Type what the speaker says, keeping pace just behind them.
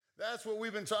That's what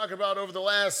we've been talking about over the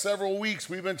last several weeks.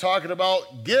 We've been talking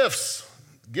about gifts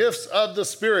of the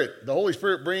Spirit. The Holy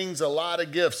Spirit brings a lot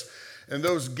of gifts. And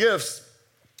those gifts,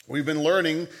 we've been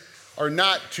learning, are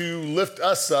not to lift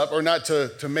us up or not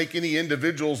to make any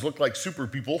individuals look like super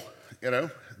people,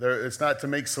 It's not to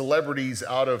make celebrities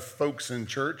out of folks in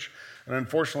church. And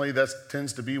unfortunately, that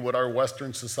tends to be what our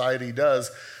Western society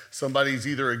does. Somebody's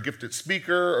either a gifted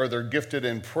speaker, or they're gifted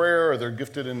in prayer, or they're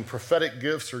gifted in prophetic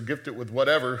gifts, or gifted with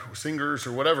whatever, singers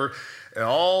or whatever. And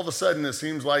all of a sudden, it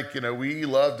seems like, we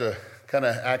love to kind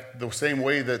of act the same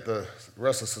way that the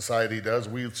rest of society does.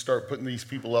 We start putting these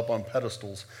people up on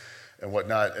pedestals and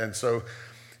whatnot. And so,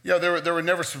 there were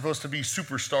never supposed to be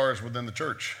superstars within the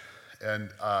church. And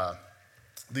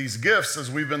these gifts,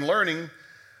 as we've been learning,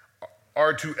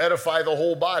 are to edify the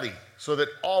whole body, so that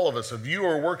all of us, if you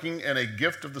are working in a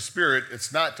gift of the Spirit,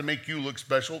 it's not to make you look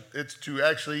special. It's to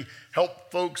actually help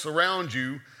folks around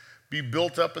you be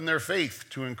built up in their faith,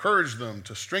 to encourage them,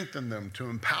 to strengthen them, to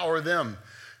empower them,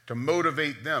 to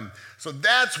motivate them. So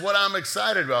that's what I'm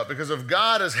excited about, because if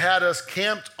God has had us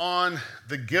camped on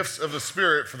the gifts of the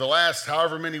Spirit for the last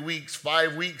however many weeks,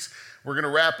 5 weeks, we're going to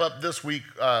wrap up this week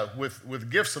with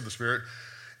gifts of the Spirit.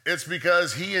 It's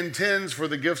because he intends for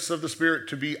the gifts of the Spirit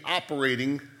to be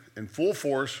operating in full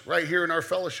force right here in our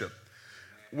fellowship,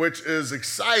 which is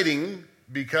exciting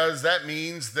because that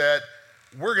means that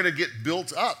we're going to get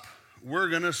built up. We're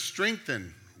going to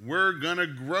strengthen. We're going to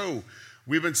grow.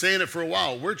 We've been saying it for a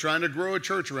while. We're trying to grow a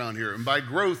church around here. And by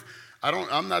growth,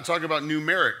 I'm not talking about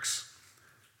numerics.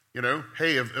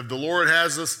 Hey, if the Lord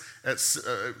has us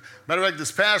matter of fact,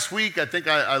 this past week, I think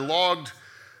I logged,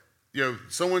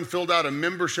 someone filled out a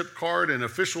membership card, an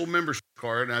official membership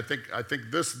card, and I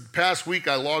think this past week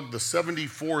I logged the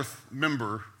 74th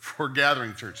member for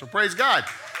Gathering Church. So praise God.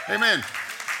 Amen.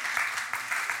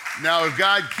 Now, if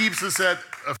God keeps us at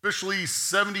officially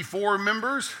 74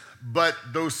 members, but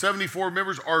those 74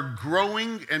 members are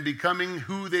growing and becoming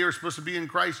who they are supposed to be in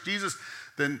Christ Jesus,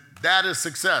 then that is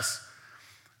success.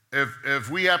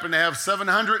 If we happen to have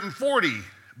 740,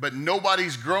 but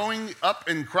nobody's growing up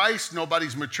in Christ,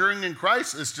 nobody's maturing in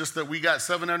Christ, it's just that we got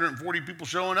 740 people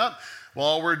showing up, well,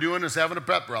 all we're doing is having a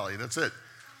pep rally. That's it.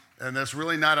 And that's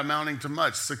really not amounting to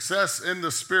much. Success in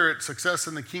the Spirit, success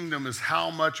in the kingdom is how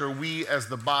much are we as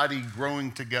the body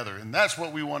growing together. And that's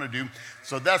what we want to do.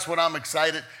 So that's what I'm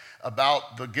excited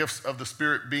about, the gifts of the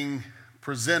Spirit being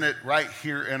presented right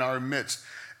here in our midst.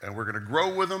 And we're going to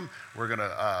grow with them. We're going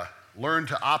to learn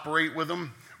to operate with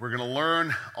them. We're going to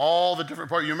learn all the different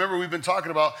parts. You remember we've been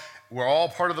talking about we're all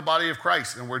part of the body of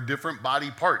Christ, and we're different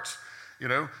body parts.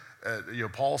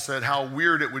 Paul said how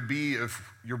weird it would be if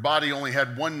your body only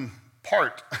had one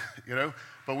part,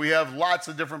 but we have lots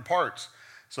of different parts.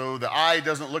 So the eye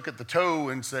doesn't look at the toe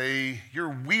and say, you're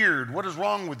weird, what is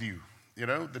wrong with you?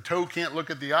 The toe can't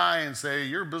look at the eye and say,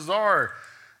 you're bizarre.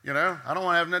 I don't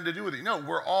want to have nothing to do with it. No,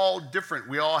 we're all different.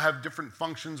 We all have different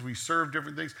functions. We serve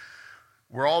different things.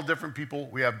 We're all different people.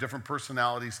 We have different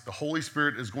personalities. The Holy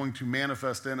Spirit is going to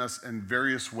manifest in us in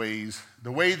various ways.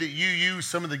 The way that you use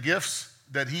some of the gifts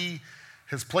that he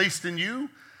has placed in you,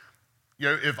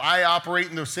 if I operate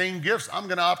in those same gifts, I'm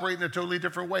going to operate in a totally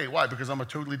different way. Why? Because I'm a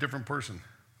totally different person.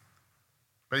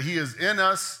 But he is in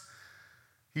us.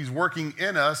 He's working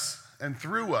in us and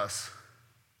through us,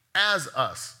 as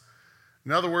us.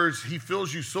 In other words, he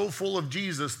fills you so full of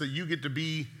Jesus that you get to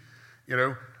be,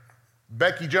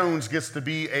 Becky Jones gets to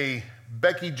be a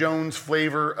Becky Jones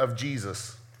flavor of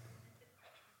Jesus,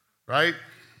 right?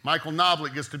 Michael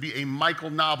Noblet gets to be a Michael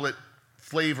Noblet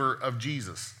flavor of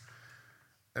Jesus.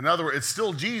 In other words, it's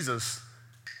still Jesus,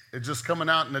 it's just coming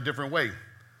out in a different way,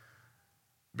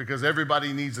 because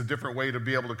everybody needs a different way to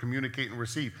be able to communicate and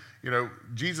receive.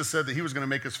 Jesus said that he was going to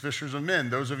make us fishers of men.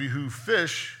 Those of you who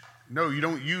fish, no, you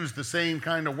don't use the same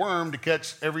kind of worm to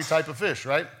catch every type of fish,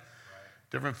 right?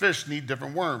 Different fish need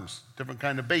different worms, different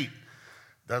kind of bait.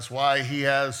 That's why he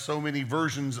has so many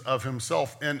versions of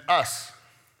himself in us,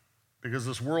 because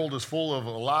this world is full of a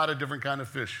lot of different kind of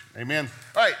fish. Amen.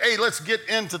 All right, hey, let's get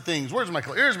into things. Here's my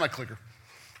clicker.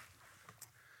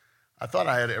 I thought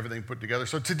I had everything put together.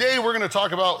 So today we're going to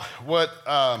talk about what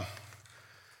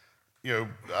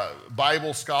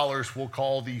Bible scholars will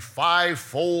call the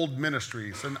fivefold ministry.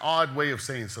 It's an odd way of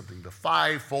saying something, the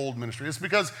fivefold ministry. It's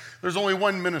because there's only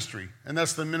one ministry, and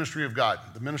that's the ministry of God,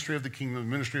 the ministry of the kingdom, the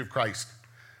ministry of Christ.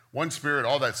 One Spirit,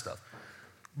 all that stuff.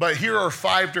 But here are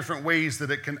 5 different ways that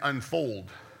it can unfold,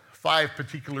 5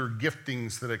 particular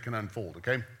giftings that it can unfold,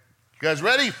 okay? You guys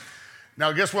ready?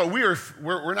 Now, guess what? We're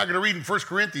not going to read in 1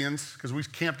 Corinthians, because we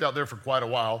camped out there for quite a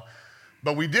while.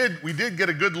 But we did get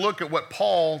a good look at what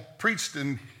Paul preached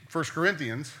in 1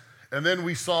 Corinthians, And then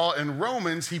we saw in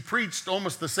Romans, he preached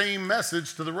almost the same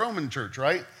message to the Roman church,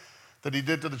 right? That he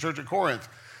did to the church at Corinth.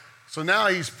 So now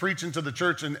he's preaching to the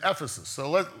church in Ephesus. So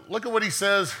look at what he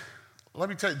says. Let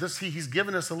me tell you, he's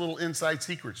given us a little inside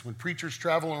secrets. When preachers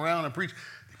travel around and preach,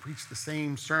 they preach the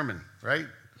same sermon, right?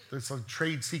 It's a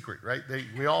trade secret, right?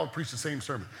 We all preach the same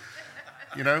sermon.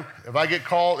 You know, if I get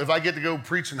to go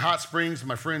preach in Hot Springs to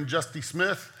my friend Justy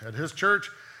Smith at his church,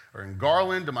 or in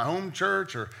Garland to my home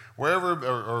church, or wherever,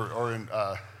 or in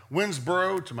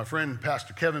Winsboro to my friend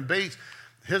Pastor Kevin Bates,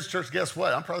 his church, guess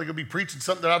what? I'm probably going to be preaching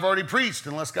something that I've already preached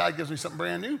unless God gives me something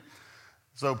brand new.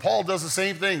 So Paul does the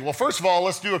same thing. Well, first of all,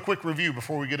 let's do a quick review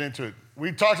before we get into it.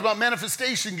 We talked about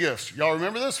manifestation gifts. Y'all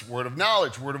remember this? Word of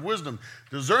knowledge, word of wisdom,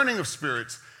 discerning of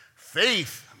spirits,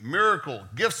 faith, miracle,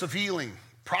 gifts of healing,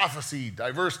 prophecy,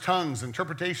 diverse tongues,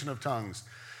 interpretation of tongues.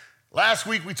 Last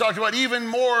week, we talked about even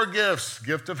more gifts,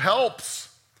 gift of helps,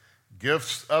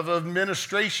 gifts of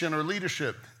administration or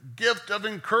leadership, gift of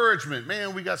encouragement.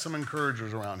 Man, we got some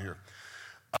encouragers around here.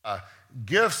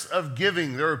 Gifts of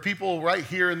giving. There are people right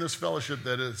here in this fellowship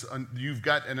you've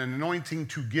got an anointing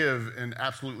to give in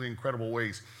absolutely incredible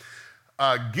ways.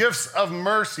 Gifts of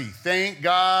mercy. Thank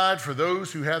God for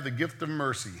those who have the gift of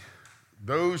mercy.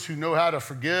 Those who know how to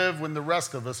forgive when the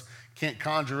rest of us can't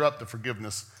conjure up the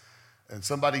forgiveness. And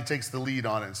somebody takes the lead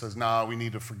on it and says, nah, we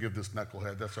need to forgive this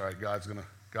knucklehead. That's all right.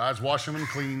 God's washing them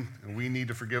clean, and we need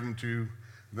to forgive them too.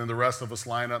 And then the rest of us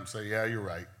line up and say, yeah, you're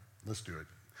right. Let's do it.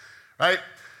 Right?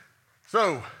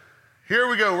 So here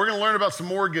we go. We're going to learn about some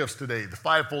more gifts today, the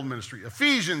fivefold ministry.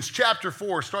 Ephesians chapter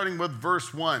 4, starting with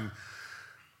verse 1.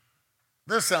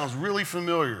 This sounds really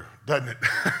familiar, doesn't it?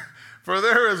 For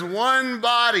there is one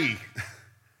body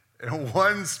and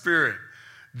one spirit,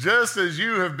 just as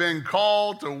you have been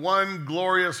called to one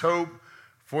glorious hope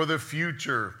for the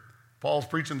future. Paul's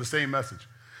preaching the same message.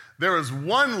 There is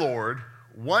one Lord,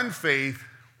 one faith,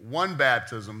 one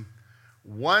baptism,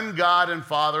 one God and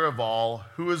Father of all,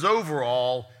 who is over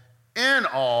all, in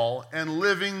all, and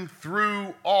living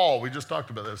through all. We just talked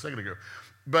about that a second ago.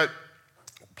 But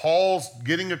Paul's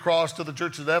getting across to the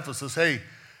church at Ephesus, hey,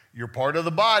 you're part of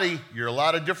the body. You're a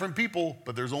lot of different people,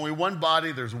 but there's only one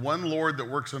body. There's one Lord that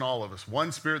works in all of us,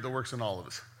 one Spirit that works in all of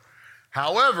us.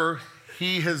 However,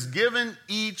 he has given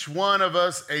each one of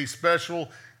us a special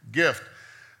gift.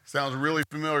 Sounds really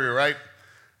familiar, right?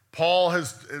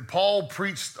 Paul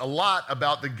preached a lot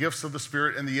about the gifts of the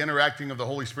Spirit and the interacting of the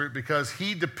Holy Spirit because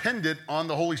he depended on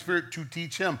the Holy Spirit to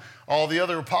teach him. All the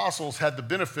other apostles had the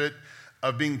benefit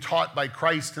of being taught by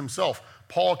Christ himself.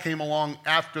 Paul came along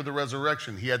after the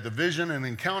resurrection. He had the vision and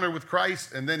encounter with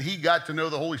Christ, and then he got to know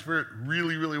the Holy Spirit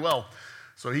really, really well.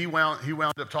 So he wound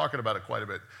up talking about it quite a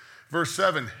bit. Verse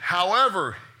 7,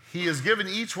 however, he has given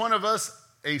each one of us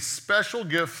a special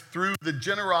gift through the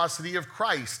generosity of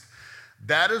Christ.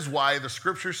 That is why the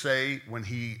scriptures say when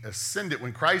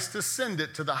Christ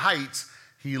ascended to the heights,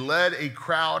 he led a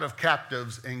crowd of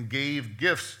captives and gave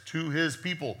gifts to his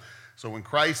people. So when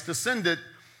Christ ascended,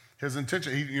 his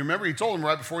intention, you remember he told him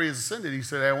right before he ascended, he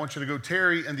said, hey, I want you to go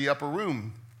tarry in the upper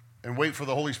room and wait for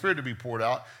the Holy Spirit to be poured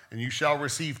out, and you shall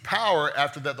receive power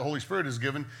after that the Holy Spirit is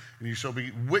given, and you shall be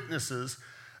witnesses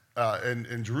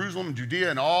in Jerusalem,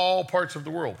 Judea, and all parts of the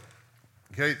world.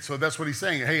 Okay, so that's what he's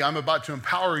saying. Hey, I'm about to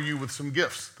empower you with some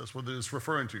gifts. That's what it's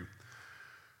referring to.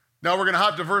 Now we're going to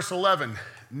hop to verse 11.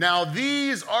 Now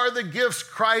these are the gifts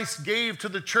Christ gave to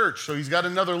the church. So he's got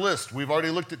another list. We've already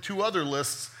looked at two other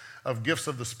lists of gifts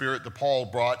of the Spirit that Paul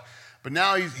brought, but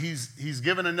now he's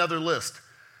given another list.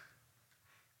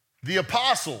 The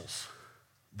apostles,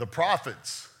 the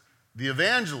prophets, the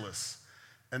evangelists,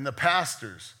 and the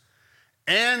pastors,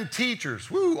 and teachers.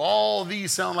 Woo, all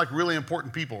these sound like really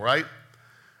important people, right?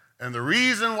 And the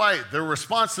reason why their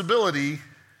responsibility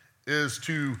is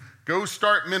to go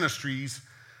start ministries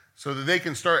so that they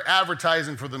can start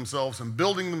advertising for themselves and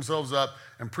building themselves up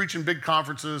and preaching big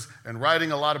conferences and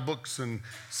writing a lot of books and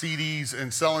CDs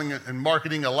and selling and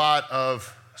marketing a lot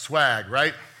of swag,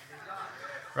 right?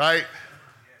 Right?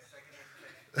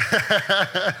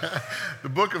 The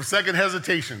book of second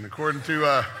hesitation, according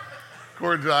to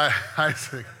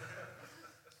Isaac.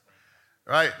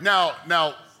 Right? Now,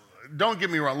 don't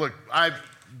get me wrong. Look,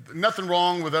 nothing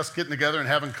wrong with us getting together and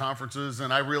having conferences.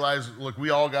 And I realize, look,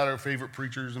 we all got our favorite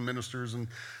preachers and ministers and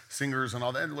singers and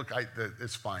all that. And look,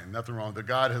 it's fine. Nothing wrong. That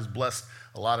God has blessed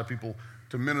a lot of people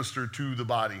to minister to the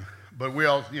body. But we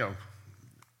all,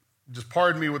 just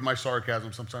pardon me with my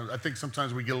sarcasm sometimes. I think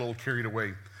sometimes we get a little carried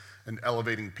away in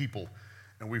elevating people.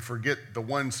 And we forget the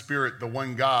one Spirit, the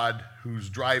one God who's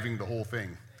driving the whole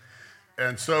thing.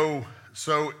 And so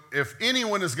if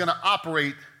anyone is going to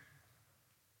operate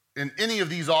in any of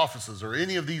these offices or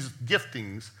any of these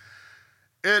giftings,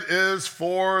 It is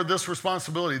for this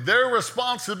responsibility. Their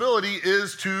responsibility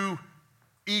is to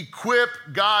equip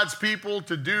God's people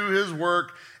to do his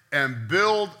work and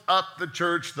build up the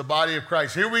church, the body of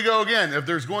Christ. Here we go again. If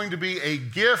there's going to be a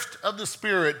gift of the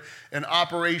Spirit in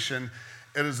operation,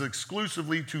 it is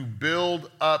exclusively to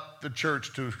build up the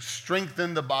church, to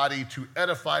strengthen the body, to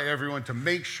edify everyone, to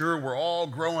make sure we're all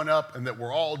growing up and that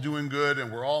we're all doing good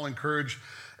and we're all encouraged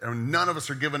and none of us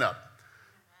are giving up.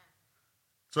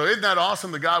 So isn't that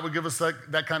awesome that God would give us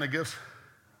that kind of gifts?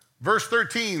 Verse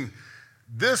 13,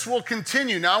 this will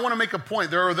continue. Now I want to make a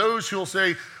point. There are those who will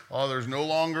say, oh, there's no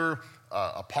longer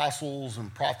apostles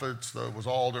and prophets. That was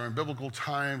all during biblical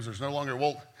times. There's no longer,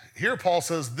 well, here Paul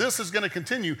says this is going to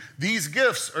continue. These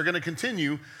gifts are going to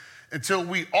continue until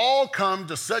we all come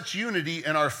to such unity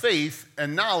in our faith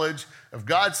and knowledge of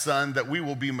God's Son that we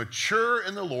will be mature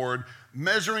in the Lord,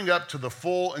 measuring up to the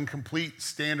full and complete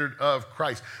standard of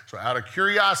Christ. So out of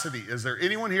curiosity, is there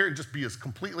anyone here, and just be as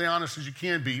completely honest as you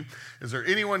can be, is there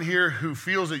anyone here who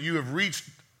feels that you have reached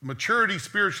maturity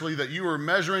spiritually, that you are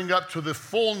measuring up to the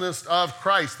fullness of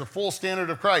Christ, the full standard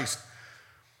of Christ?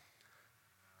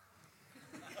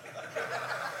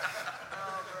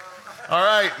 All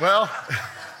right, well,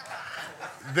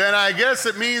 then I guess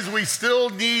it means we still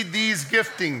need these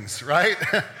giftings, right?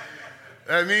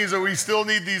 That means that we still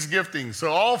need these giftings.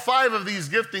 So all 5 of these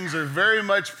giftings are very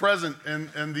much present in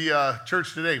the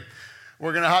church today.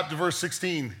 We're going to hop to verse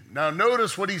 16. Now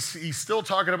notice what he's still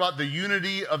talking about, the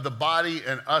unity of the body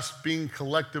and us being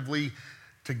collectively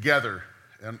together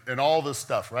and all this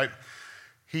stuff, right?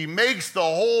 He makes the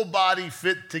whole body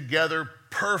fit together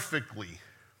perfectly.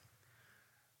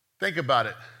 Think about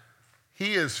it.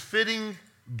 He is fitting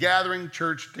gathering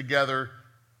church together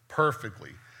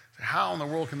perfectly. How in the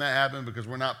world can that happen? Because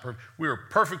we're not perfect. We are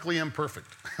perfectly imperfect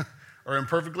or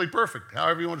imperfectly perfect,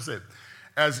 however you want to say it.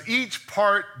 As each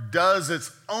part does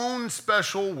its own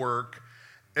special work,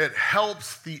 it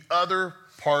helps the other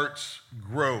parts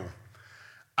grow.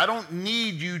 I don't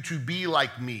need you to be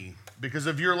like me, because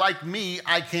if you're like me,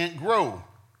 I can't grow.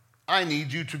 I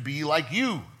need you to be like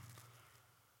you.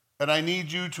 And I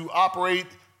need you to operate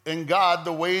in God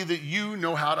the way that you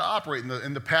know how to operate,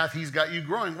 in the path he's got you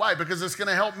growing. Why? Because it's going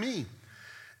to help me.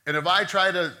 And if I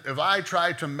try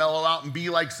to mellow out and be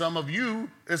like some of you,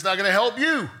 it's not going to help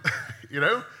you, you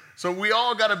know? So we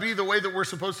all got to be the way that we're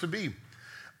supposed to be.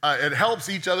 It helps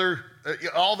each other,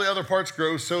 all the other parts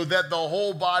grow so that the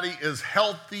whole body is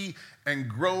healthy and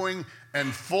growing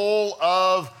and full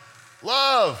of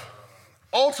love.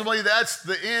 Ultimately, that's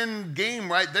the end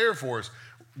game right there for us.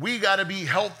 We got to be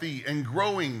healthy and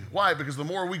growing. Why? Because the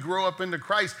more we grow up into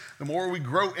Christ, the more we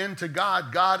grow into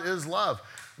God. God is love.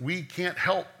 We can't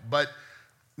help but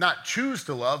not choose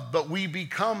to love, but we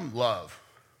become love.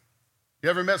 You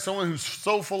ever met someone who's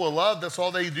so full of love, that's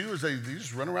all they do is they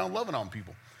just run around loving on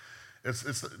people.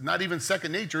 It's not even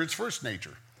second nature, it's first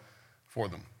nature for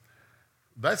them.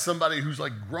 That's somebody who's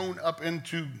like grown up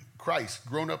into Christ,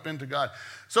 grown up into God.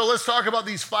 So let's talk about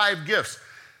these 5 gifts.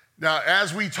 Now,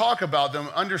 as we talk about them,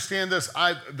 understand this.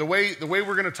 The way we're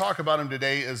going to talk about them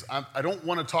today is I don't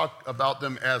want to talk about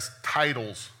them as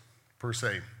titles per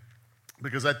se,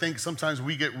 because I think sometimes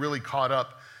we get really caught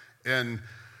up in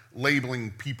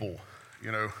labeling people.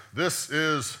 You know, this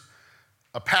is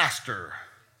a pastor.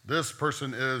 This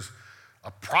person is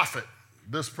a prophet.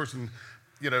 This person,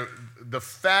 you know, the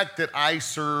fact that I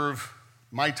serve,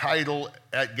 my title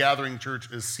at Gathering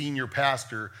Church is senior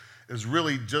pastor, is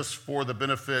really just for the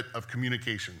benefit of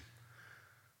communication.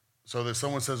 So that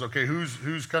someone says, okay,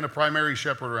 who's kind of primary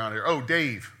shepherd around here? Oh,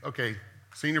 Dave. Okay,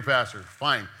 senior pastor,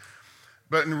 fine.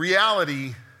 But in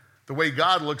reality, the way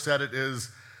God looks at it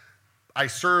is I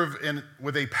serve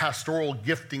with a pastoral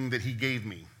gifting that he gave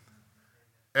me.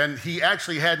 And he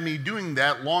actually had me doing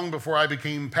that long before I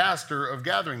became pastor of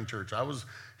Gathering Church. I was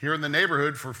here in the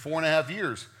neighborhood for 4.5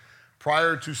 years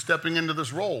prior to stepping into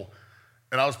this role.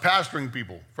 And I was pastoring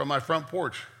people from my front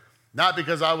porch, not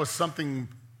because I was something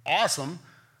awesome,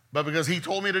 but because he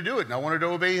told me to do it and I wanted to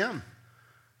obey him,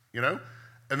 you know?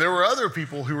 And there were other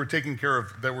people who were taken care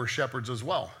of that were shepherds as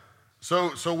well.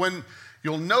 So when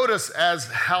you'll notice as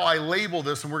how I label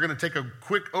this, and we're going to take a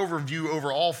quick overview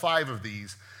over all 5 of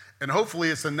these, and hopefully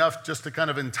it's enough just to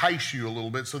kind of entice you a little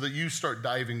bit so that you start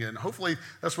diving in. Hopefully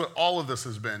that's what all of this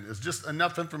has been, is just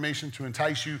enough information to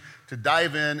entice you to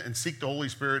dive in and seek the Holy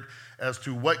Spirit as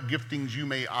to what giftings you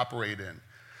may operate in.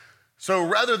 So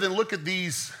rather than look at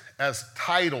these as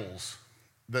titles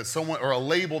that someone, or a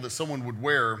label that someone would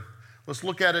wear, let's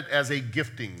look at it as a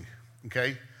gifting,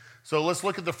 okay? So let's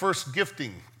look at the first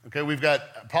gifting, okay? We've got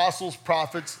apostles,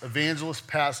 prophets, evangelists,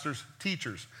 pastors,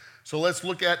 teachers. So let's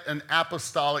look at an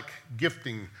apostolic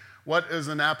gifting. What is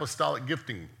an apostolic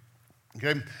gifting?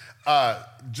 Okay,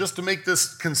 just to make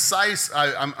this concise,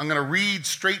 I'm going to read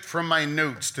straight from my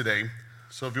notes today.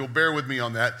 So if you'll bear with me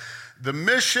on that. The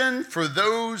mission for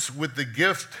those with the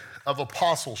gift of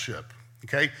apostleship.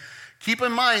 Okay, keep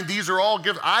in mind these are all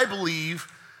gifts. I believe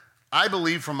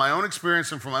from my own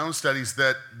experience and from my own studies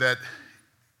that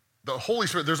the Holy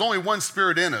Spirit, there's only one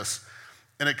Spirit in us,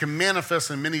 and it can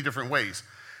manifest in many different ways.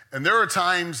 And there are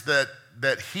times that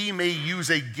he may use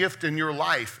a gift in your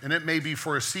life, and it may be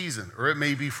for a season, or it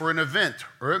may be for an event,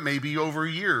 or it may be over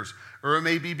years, or it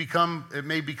may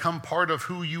become part of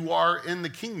who you are in the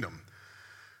kingdom.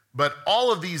 But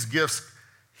all of these gifts,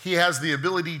 he has the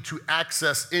ability to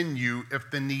access in you if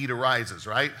the need arises,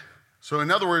 right? So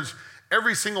in other words,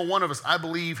 every single one of us, I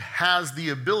believe, has the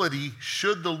ability,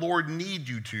 should the Lord need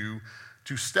you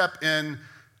to step in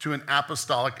to an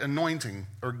apostolic anointing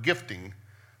or gifting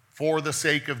for the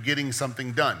sake of getting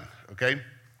something done, okay?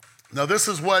 Now, this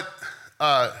is what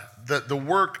the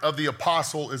work of the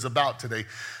apostle is about today.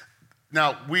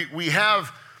 Now, we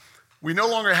no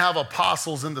longer have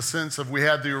apostles in the sense of we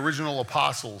had the original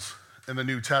apostles in the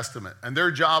New Testament, and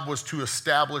their job was to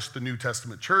establish the New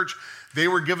Testament church. They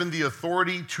were given the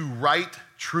authority to write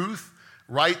truth,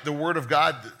 write the word of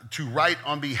God, to write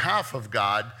on behalf of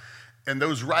God, and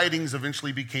those writings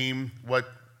eventually became what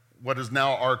is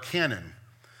now our canon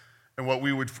and what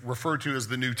we would refer to as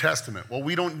the New Testament. Well,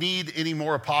 we don't need any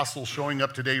more apostles showing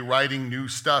up today writing new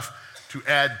stuff to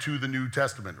add to the New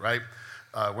Testament, right?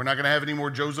 We're not going to have any more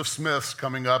Joseph Smiths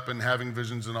coming up and having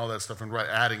visions and all that stuff and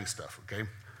adding stuff, okay?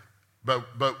 But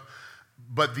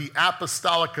the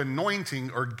apostolic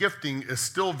anointing or gifting is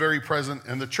still very present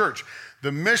in the church.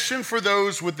 The mission for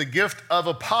those with the gift of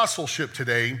apostleship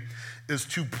today is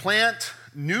to plant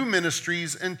new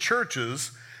ministries and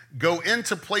churches, go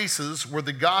into places where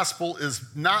the gospel is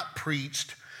not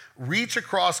preached, reach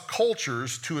across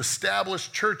cultures to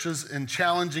establish churches in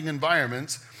challenging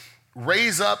environments,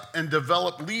 raise up and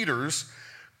develop leaders,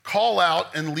 call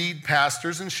out and lead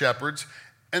pastors and shepherds,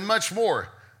 and much more.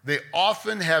 They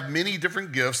often have many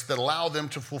different gifts that allow them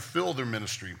to fulfill their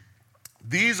ministry.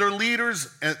 These are leaders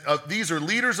of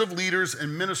leaders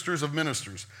and ministers of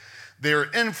ministers. They are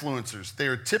influencers. They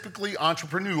are typically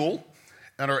entrepreneurial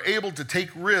and are able to take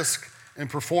risk and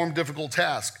perform difficult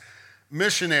tasks.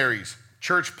 Missionaries,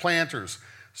 church planters,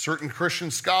 certain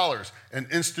Christian scholars, and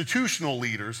institutional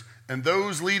leaders, and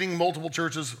those leading multiple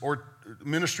churches or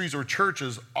ministries or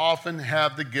churches often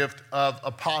have the gift of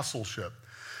apostleship.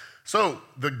 So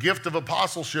the gift of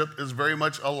apostleship is very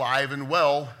much alive and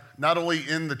well, not only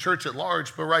in the church at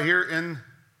large, but right here in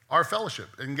our fellowship,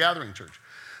 in Gathering Church.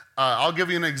 I'll give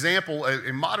you an example,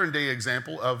 a modern day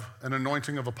example of an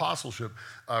anointing of apostleship.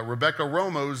 Rebecca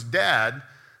Romo's dad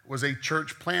was a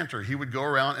church planter. He would go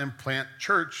around and plant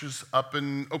churches up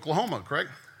in Oklahoma, correct?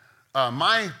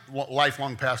 My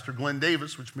lifelong pastor, Glenn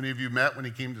Davis, which many of you met when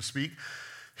he came to speak,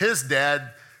 his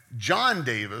dad, John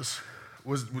Davis,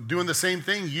 was doing the same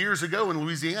thing years ago in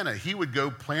Louisiana. He would go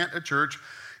plant a church,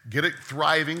 get it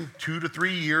thriving 2 to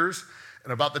 3 years,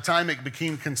 and about the time it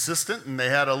became consistent and they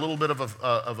had a little bit of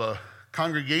a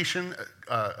congregation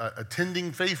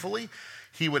attending faithfully,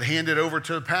 he would hand it over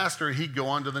to a pastor. He'd go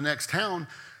on to the next town,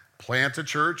 plant a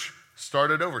church,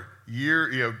 start it over.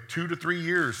 2 to 3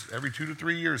 years, every 2 to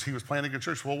 3 years, he was planting a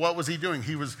church. Well, what was he doing?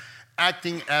 He was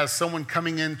acting as someone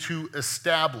coming in to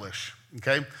establish,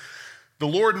 okay? The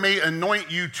Lord may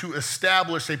anoint you to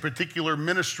establish a particular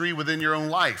ministry within your own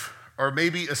life, or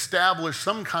maybe establish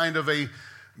some kind of a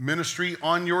ministry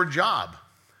on your job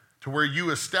to where you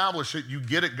establish it, you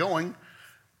get it going,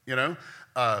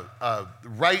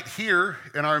 right here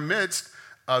in our midst,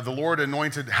 the Lord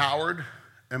anointed Howard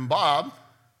and Bob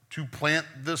to plant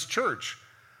this church.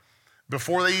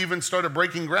 Before they even started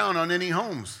breaking ground on any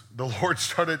homes, the Lord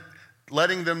started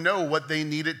letting them know what they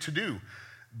needed to do.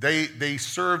 They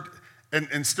served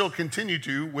and still continue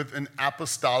to with an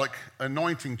apostolic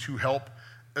anointing to help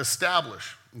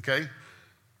establish, okay?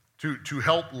 To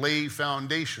help lay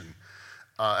foundation.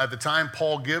 At the time,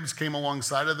 Paul Gibbs came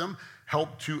alongside of them,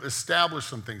 helped to establish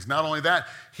some things. Not only that,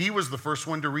 he was the first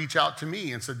one to reach out to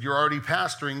me and said, "You're already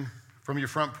pastoring from your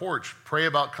front porch. Pray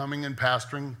about coming and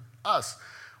pastoring us."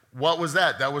 What was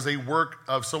that? That was a work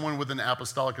of someone with an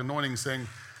apostolic anointing saying,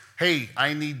 "Hey,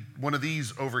 I need one of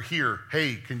these over here.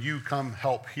 Hey, can you come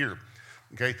help here?"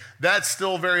 Okay, that's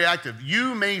still very active.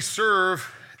 You may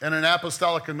serve in an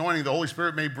apostolic anointing. The Holy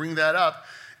Spirit may bring that up.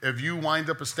 If you wind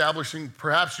up establishing,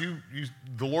 perhaps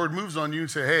the Lord moves on you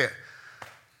and say, "Hey,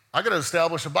 I got to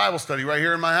establish a Bible study right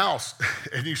here in my house."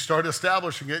 And you start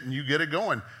establishing it and you get it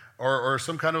going, or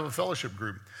some kind of a fellowship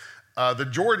group. The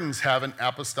Jordans have an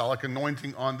apostolic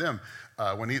anointing on them.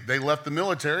 When they left the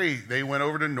military, they went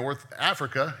over to North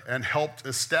Africa and helped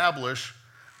establish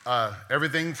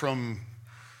everything from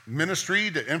ministry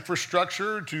to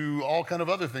infrastructure to all kind of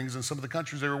other things in some of the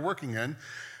countries they were working in.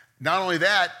 Not only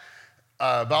that,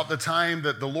 about the time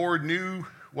that the Lord knew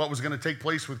what was going to take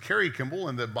place with Carrie Kimball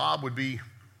and that Bob would be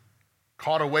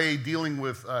caught away dealing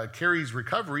with Carrie's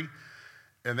recovery,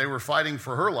 and they were fighting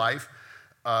for her life,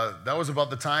 that was about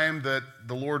the time that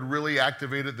the Lord really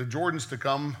activated the Jordans to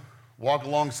come walk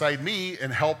alongside me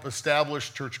and help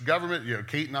establish church government. You know,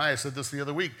 Kate and I said this the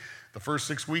other week, the first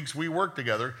 6 weeks we worked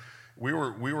together, we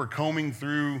were combing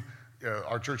through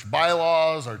our church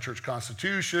bylaws, our church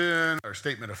constitution, our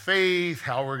statement of faith,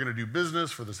 how we're going to do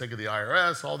business for the sake of the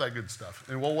IRS, all that good stuff.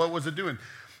 And well, what was it doing?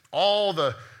 All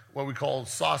the what we call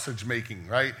sausage making,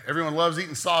 right? Everyone loves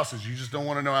eating sausage. You just don't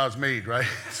want to know how it's made, right?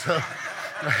 So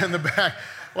in the back,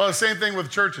 well, the same thing with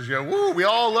churches. You know, woo, we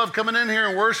all love coming in here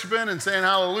and worshiping and saying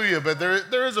hallelujah, but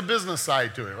there is a business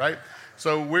side to it, right?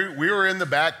 So we were in the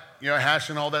back, you know,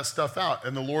 hashing all that stuff out,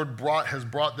 and the Lord has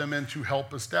brought them in to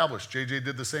help establish. JJ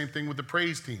did the same thing with the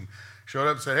praise team. Showed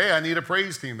up and said, hey, I need a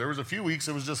praise team. There was a few weeks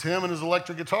it was just him and his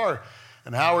electric guitar.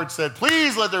 And Howard said,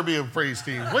 please let there be a praise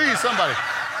team. Please, somebody.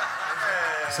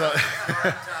 So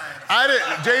JJ,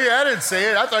 I didn't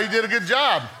say it. I thought you did a good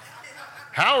job.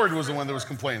 Howard was the one that was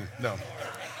complaining. No.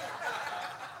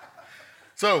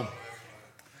 So,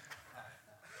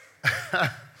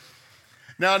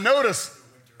 now notice,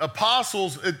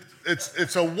 apostles,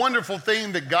 it's a wonderful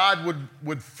thing that God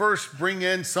would first bring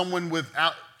in someone with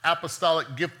apostolic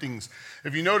giftings.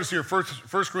 If you notice here, 1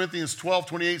 Corinthians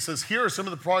 12:28 says, here are some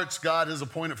of the parts God has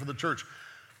appointed for the church.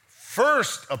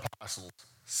 First, apostles.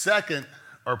 Second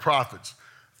are prophets.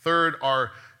 Third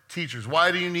are teachers.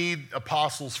 Why do you need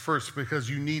apostles first? Because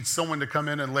you need someone to come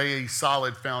in and lay a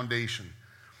solid foundation.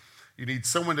 You need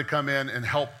someone to come in and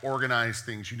help organize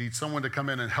things. You need someone to come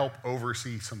in and help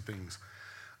oversee some things.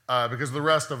 Because the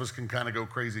rest of us can kind of go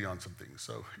crazy on some things.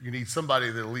 So you need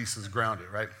somebody that at least is grounded,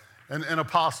 right? And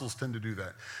apostles tend to do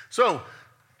that. So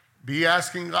be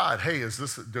asking God, hey,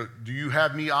 do you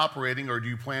have me operating, or do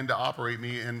you plan to operate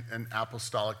me in an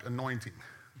apostolic anointing?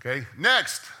 Okay,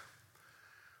 next,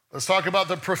 let's talk about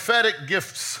the prophetic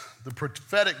gifts. The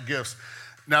prophetic gifts.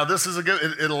 Now, this is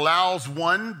it allows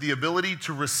one the ability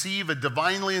to receive a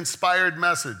divinely inspired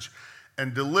message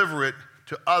and deliver it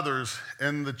to others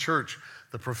in the church.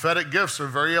 The prophetic gifts are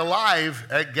very alive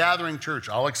at Gathering Church.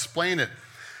 I'll explain it.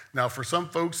 Now, for some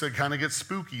folks, it kind of gets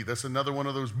spooky. That's another one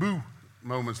of those boo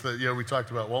moments that we talked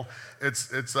about. Well,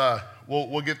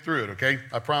 we'll get through it, okay?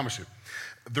 I promise you.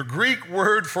 The Greek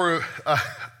word for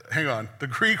the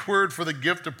Greek word for the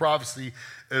gift of prophecy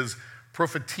is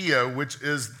prophetia, which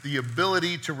is the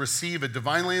ability to receive a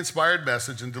divinely inspired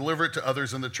message and deliver it to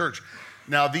others in the church.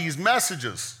 Now, these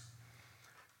messages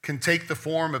can take the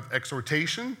form of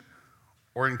exhortation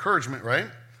or encouragement, right?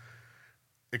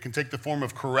 It can take the form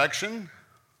of correction,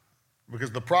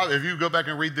 because if you go back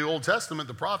and read the Old Testament,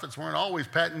 the prophets weren't always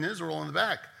patting Israel in the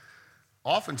back.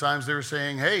 Oftentimes they were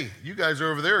saying, hey, you guys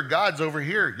are over there, God's over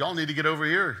here. Y'all need to get over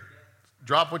here.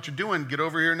 Drop what you're doing, get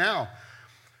over here now.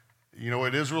 You know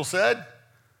what Israel said?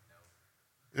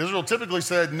 Israel typically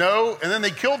said no, and then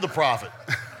they killed the prophet.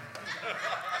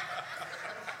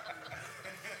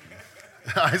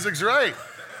 Isaac's right.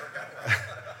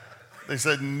 They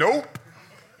said nope.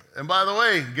 And by the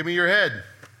way, give me your head.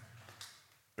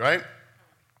 Right?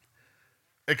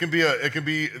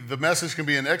 The message can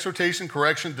be an exhortation,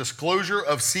 correction, disclosure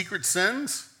of secret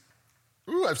sins.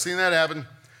 Ooh, I've seen that happen.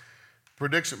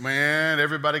 Prediction, man,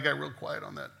 everybody got real quiet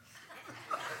on that.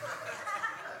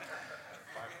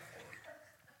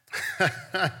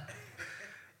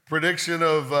 Prediction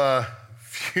of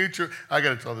future. I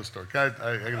got to tell this story. I got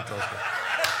to tell this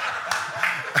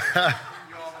story.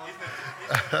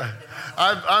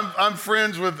 I'm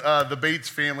friends with the Bates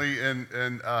family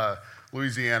in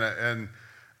Louisiana, and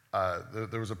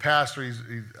there was a pastor.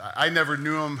 I never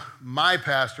knew him. My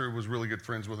pastor was really good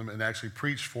friends with him and actually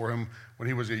preached for him when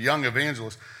he was a young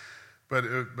evangelist. But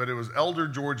it was Elder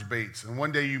George Bates, and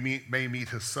one day you may meet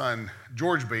his son,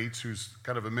 George Bates, who's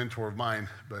kind of a mentor of mine.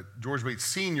 But George Bates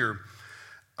Sr.,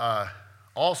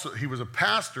 also he was a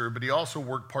pastor, but he also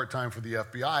worked part-time for the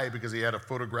FBI because he had a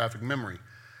photographic memory.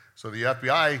 So the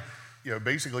FBI,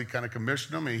 basically kind of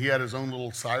commissioned him, and he had his own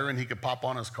little siren he could pop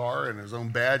on his car and his own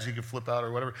badge he could flip out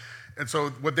or whatever. And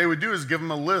so what they would do is give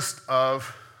him a list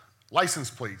of license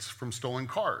plates from stolen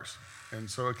cars. And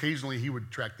so occasionally he would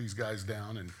track these guys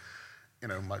down. And,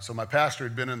 so my pastor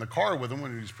had been in the car with him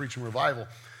when he was preaching revival.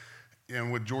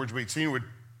 And with George Bates Sr.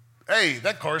 hey,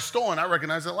 that car's stolen. I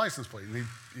recognize that license plate. And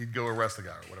he'd go arrest the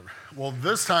guy or whatever. Well,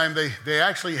 this time they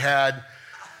actually had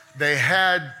they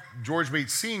had George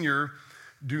Bates Sr.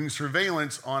 doing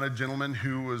surveillance on a gentleman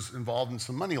who was involved in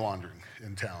some money laundering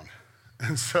in town.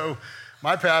 And so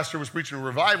my pastor was preaching a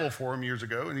revival for him years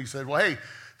ago, and he said, well, hey,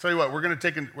 tell you what, we're going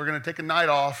to take a night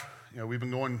off. We've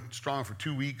been going strong for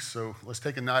 2 weeks, so let's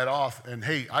take a night off. And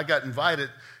hey, I got invited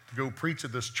to go preach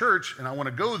at this church, and I want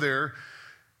to go there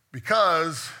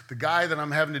because the guy that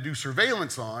I'm having to do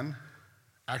surveillance on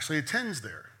actually attends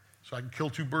there. So I can kill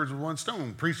 2 birds with 1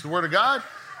 stone, preach the word of God,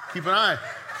 keep an eye.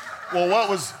 Well,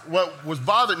 what was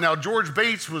bothered, now George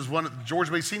Bates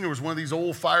Sr. was one of these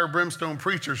old fire brimstone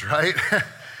preachers, right?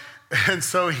 And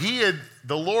so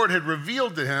the Lord had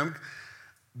revealed to him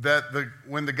that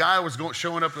when the guy was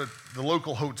showing up at the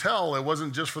local hotel, it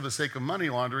wasn't just for the sake of money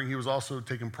laundering, he was also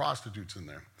taking prostitutes in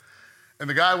there. And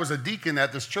the guy was a deacon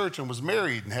at this church and was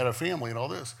married and had a family and all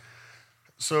this.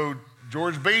 So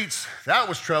George Bates, that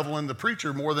was troubling the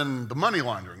preacher more than the money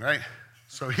laundering, right?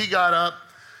 So he got up,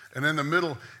 and in the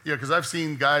middle, because I've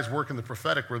seen guys work in the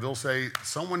prophetic where they'll say,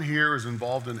 someone here is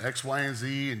involved in X, Y, and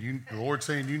Z, and the Lord's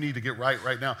saying you need to get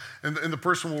right now. And the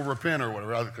person will repent or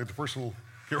whatever, the person will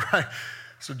get right.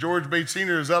 So George Bates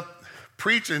Sr. is up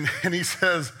preaching, and he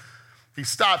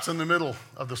stops in the middle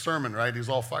of the sermon, right? He's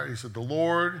all fired. He said, the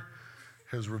Lord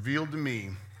has revealed to me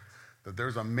that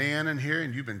there's a man in here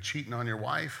and you've been cheating on your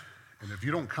wife. And if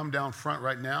you don't come down front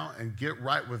right now and get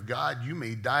right with God, you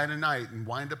may die tonight and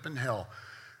wind up in hell.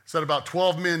 Said about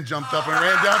 12 men jumped up and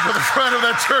ran down to the front of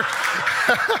that church.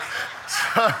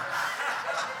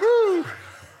 Woo.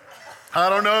 I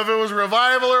don't know if it was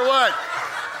revival or what.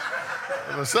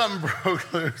 It was something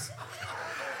broke loose.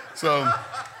 So,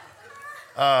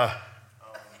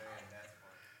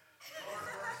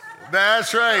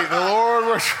 that's right. The Lord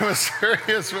works in a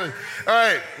mysterious way. All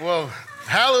right. Well,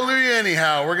 hallelujah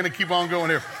anyhow. We're going to keep on going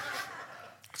here.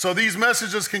 So these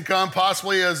messages can come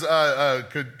possibly as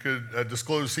could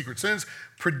disclose secret sins,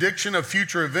 prediction of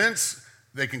future events.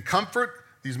 They can comfort.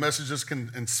 These messages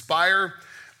can inspire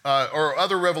or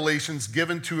other revelations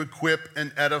given to equip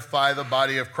and edify the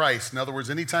body of Christ. In other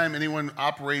words, anytime anyone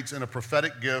operates in a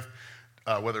prophetic gift,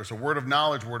 whether it's a word of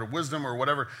knowledge, word of wisdom, or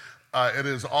whatever, it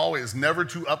is always never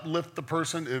to uplift the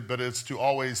person, but it's to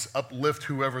always uplift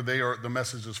whoever the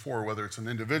message is for, whether it's an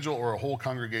individual or a whole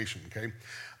congregation, okay?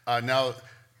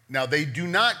 Now, they do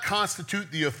not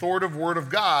constitute the authoritative word of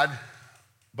God,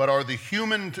 but are the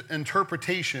human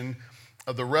interpretation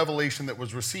of the revelation that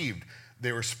was received.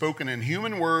 They were spoken in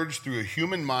human words through a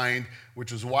human mind,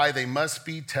 which is why they must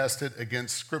be tested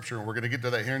against Scripture. And we're going to get to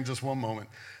that here in just one moment.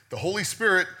 The Holy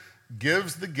Spirit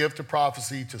gives the gift of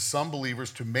prophecy to some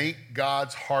believers to make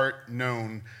God's heart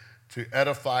known, to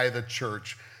edify the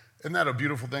church. Isn't that a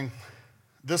beautiful thing?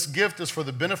 This gift is for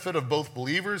the benefit of both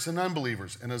believers and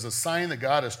unbelievers and is a sign that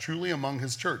God is truly among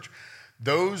his church.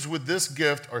 Those with this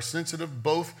gift are sensitive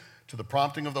both to the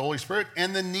prompting of the Holy Spirit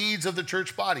and the needs of the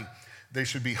church body. They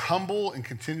should be humble and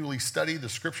continually study the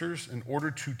scriptures in order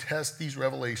to test these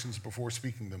revelations before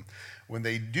speaking them. When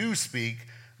they do speak,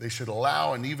 they should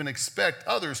allow and even expect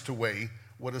others to weigh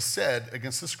what is said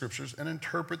against the scriptures and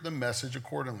interpret the message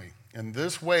accordingly. In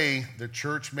this way, the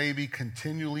church may be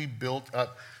continually built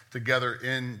up together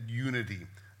in unity,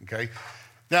 okay?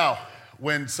 Now,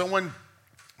 when someone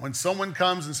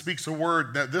comes and speaks a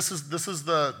word, now this is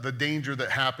the danger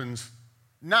that happens,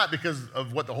 not because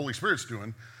of what the Holy Spirit's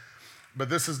doing, but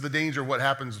this is the danger of what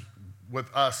happens with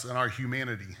us and our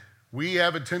humanity. We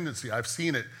have a tendency, I've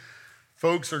seen it,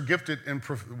 folks are gifted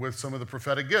with some of the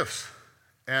prophetic gifts,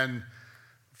 and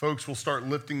folks will start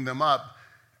lifting them up,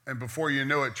 and before you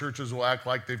know it, churches will act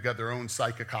like they've got their own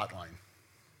psychic hotline,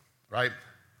 right?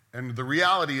 And the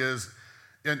reality is,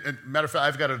 and matter of fact,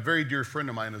 I've got a very dear friend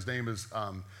of mine. His name is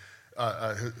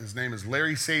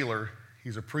Larry Saylor.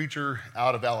 He's a preacher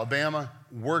out of Alabama,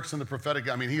 works in the prophetic.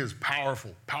 I mean, he is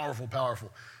powerful, powerful, powerful.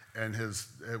 And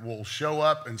it will show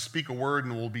up and speak a word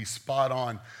and will be spot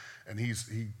on. And he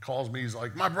calls me, he's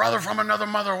like, my brother from another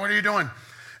mother, what are you doing?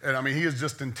 And I mean, he is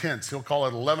just intense. He'll call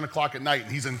at 11 o'clock at night,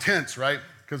 and he's intense, right?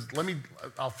 Because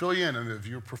I'll fill you in. And if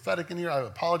you're prophetic in here, I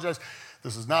apologize.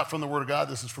 This is not from the Word of God.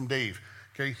 This is from Dave,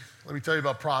 okay? Let me tell you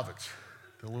about prophets.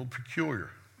 They're a little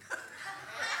peculiar.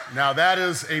 Now, that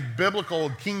is a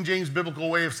King James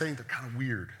biblical way of saying they're kind of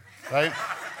weird, right?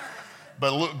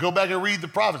 But look, go back and read the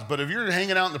prophets. But if you're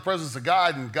hanging out in the presence of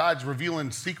God and God's revealing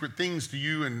secret things to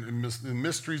you and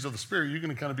mysteries of the Spirit, you're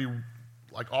going to kind of be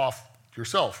like off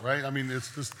yourself, right? I mean,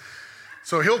 it's just,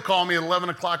 so he'll call me at 11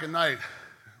 o'clock at night.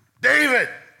 David,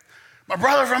 my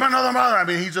brother from another mother. I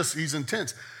mean, he's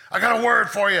intense. I got a word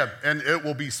for you, and it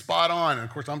will be spot on. And of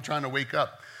course, I'm trying to wake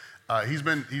up. He's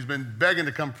been begging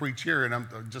to come preach here, and I'm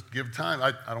just give time.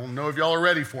 I don't know if y'all are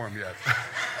ready for him yet.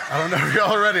 I don't know if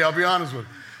y'all are ready. I'll be honest with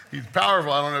you. He's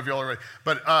powerful. I don't know if y'all are ready.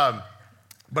 But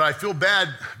I feel bad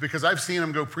because I've seen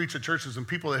him go preach at churches, and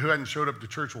people who hadn't showed up to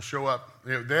church will show up.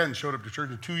 They hadn't showed up to church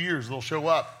in 2 years. They'll show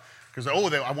up because, I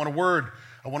want a word.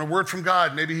 I want a word from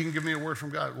God. Maybe he can give me a word from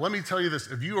God. Let me tell you this.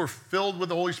 If you are filled with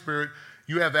the Holy Spirit,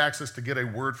 you have access to get a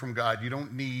word from God. You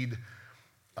don't need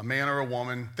a man or a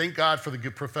woman. Thank God for the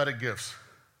prophetic gifts.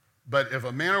 But if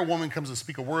a man or a woman comes to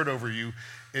speak a word over you,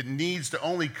 it needs to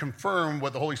only confirm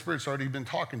what the Holy Spirit's already been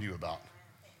talking to you about.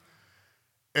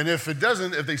 And if it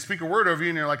doesn't, if they speak a word over you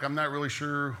and you're like, I'm not really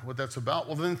sure what that's about,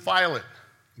 well, then file it,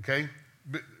 okay?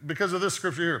 Because of this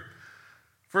scripture here.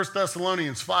 1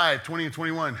 Thessalonians 5, 20 and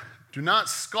 21. Do not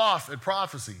scoff at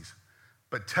prophecies,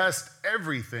 but test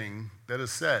everything that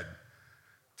is said.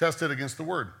 Test it against the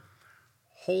word.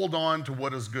 Hold on to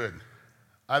what is good.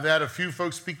 I've had a few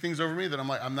folks speak things over me that I'm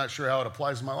like, I'm not sure how it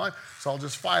applies to my life, so I'll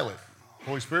just file it.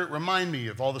 Holy Spirit, remind me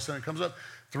if all of a sudden it comes up.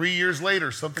 3 years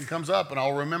later, something comes up, and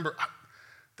I'll remember,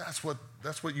 that's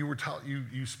what you were taught.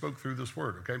 You spoke through this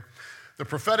word, okay? The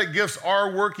prophetic gifts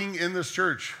are working in this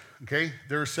church, okay?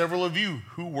 There are several of you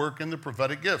who work in the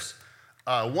prophetic gifts.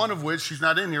 One of which, she's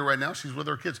not in here right now, she's with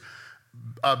her kids.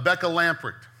 Becca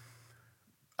Lamprecht.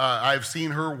 I've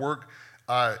seen her work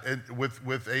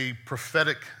with a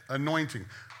prophetic anointing.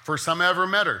 First time I ever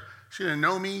met her. She didn't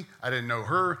know me. I didn't know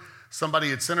her. Somebody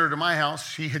had sent her to my house.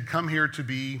 She had come here to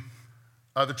be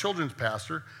the children's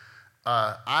pastor.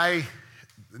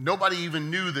 Nobody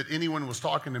even knew that anyone was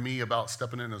talking to me about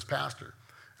stepping in as pastor.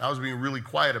 I was being really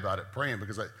quiet about it, praying,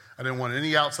 because I didn't want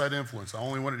any outside influence. I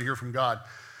only wanted to hear from God.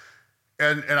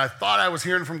 And I thought I was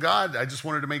hearing from God. I just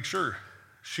wanted to make sure.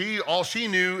 All she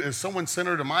knew is someone sent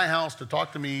her to my house to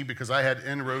talk to me because I had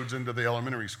inroads into the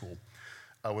elementary school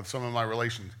with some of my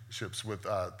relationships with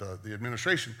the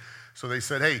administration. So they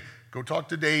said, hey, go talk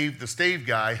to Dave, the stave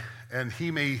guy, and he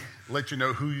may let you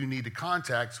know who you need to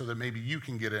contact so that maybe you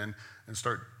can get in and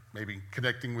start maybe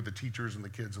connecting with the teachers and the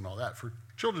kids and all that for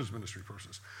children's ministry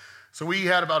purposes. So we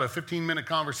had about a 15-minute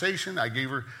conversation. I gave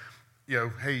her,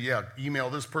 hey, yeah, email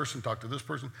this person, talk to this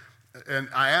person. And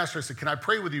I asked her, I said, can I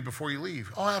pray with you before you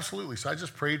leave? Oh, absolutely. So I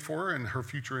just prayed for her and her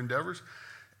future endeavors.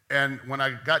 And when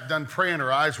I got done praying,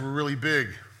 her eyes were really big.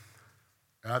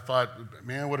 And I thought,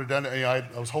 man, what have done? I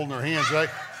was holding her hands,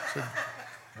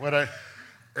 right?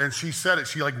 And she said it.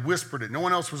 She like whispered it. No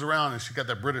one else was around, and she got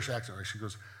that British accent. Right? She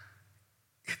goes,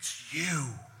 it's you.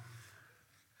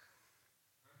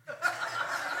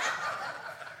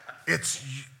 It's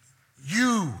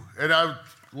you. And I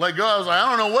let go. I was like, I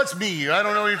don't know what's me. I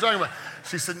don't know what you're talking about.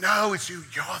 She said, no, it's you.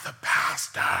 You're the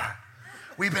pastor.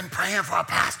 We've been praying for a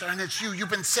pastor, and it's you.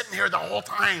 You've been sitting here the whole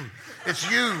time. It's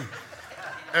you.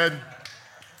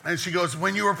 And she goes,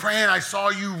 when you were praying, I saw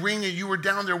you ringing. You were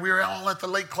down there. We were all at the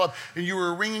Lake Club, and you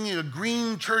were ringing a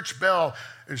green church bell.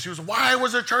 And she was, why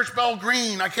was a church bell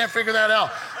green? I can't figure that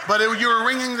out. But you were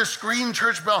ringing this green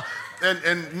church bell,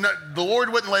 and the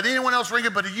Lord wouldn't let anyone else ring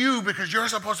it but you, because you're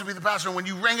supposed to be the pastor. And when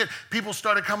you rang it, people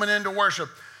started coming in to worship.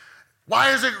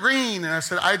 Why is it green? And I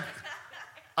said,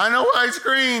 I know why it's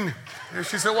green. And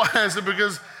she said, why? I said,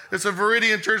 because it's a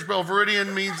Viridian church bell.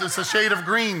 Viridian means it's a shade of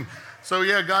green. So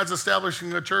yeah, God's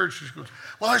establishing a church. She goes,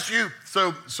 well, that's you.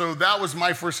 So that was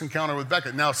my first encounter with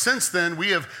Becca. Now, since then,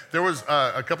 there was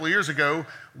a couple of years ago,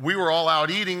 we were all out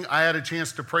eating. I had a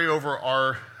chance to pray over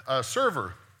our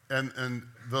server, and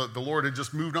the Lord had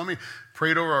just moved on me,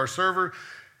 prayed over our server.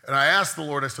 And I asked the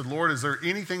Lord, I said, Lord, is there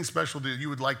anything special that you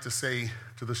would like to say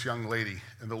to this young lady?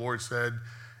 And the Lord said,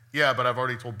 yeah, but I've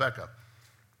already told Becca.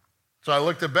 So I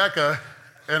looked at Becca,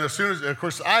 and as soon as, of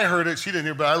course, I heard it, she didn't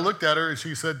hear, but I looked at her, and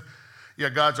she said, yeah,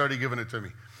 God's already given it to me.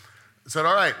 I said,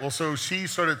 all right. Well, so she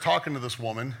started talking to this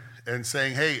woman and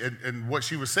saying, hey, and what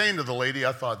she was saying to the lady,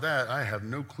 I thought that, I have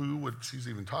no clue what she's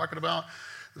even talking about.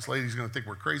 This lady's going to think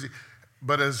we're crazy.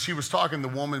 But as she was talking, the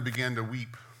woman began to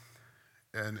weep,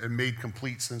 and it made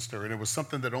complete sense to her. And it was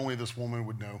something that only this woman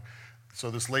would know.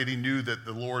 So this lady knew that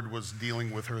the Lord was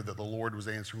dealing with her, that the Lord was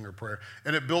answering her prayer.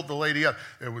 And it built the lady up.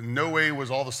 It was, no way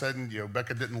was all of a sudden,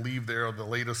 Becca didn't leave there, the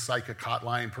latest psychic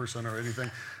hotline person or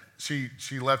anything.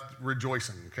 She left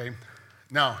rejoicing, okay?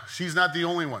 Now, she's not the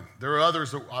only one. There are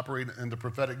others that operate in the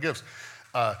prophetic gifts.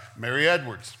 Mary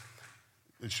Edwards,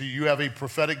 you have a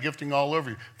prophetic gifting all over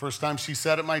you. First time she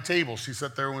sat at my table, she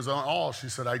sat there and was on all. She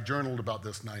said, I journaled about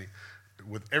this night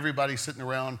with everybody sitting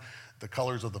around, the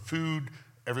colors of the food,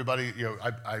 everybody,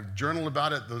 I journaled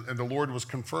about it, and the Lord was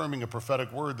confirming a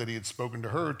prophetic word that he had spoken to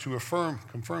her to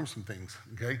confirm some things,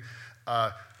 okay?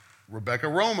 Rebecca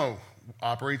Romo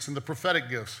operates in the prophetic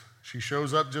gifts. She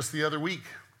shows up just the other week.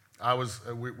 I was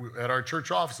at our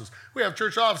church offices. We have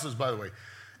church offices, by the way.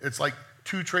 It's like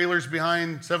 2 trailers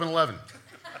behind 7-Eleven.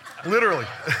 Literally,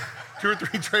 2 or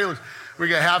 3 trailers. We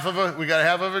got half of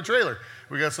a trailer.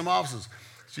 We got some offices.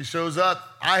 She shows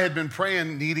up. I had been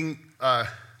praying, needing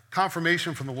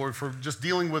confirmation from the Lord for just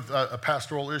dealing with a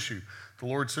pastoral issue. The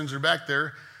Lord sends her back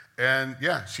there, and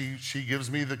yeah, she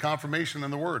gives me the confirmation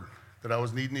and the word that I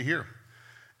was needing to hear,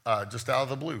 just out of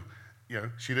the blue. You know,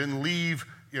 she didn't leave,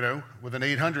 with an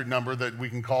 800 number that we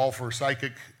can call for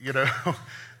psychic,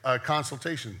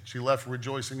 consultation. She left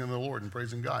rejoicing in the Lord and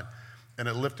praising God, and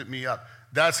it lifted me up.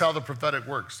 That's how the prophetic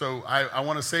works. So I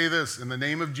want to say this, in the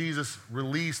name of Jesus,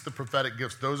 release the prophetic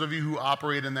gifts. Those of you who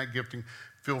operate in that gifting,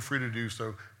 feel free to do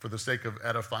so for the sake of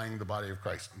edifying the body of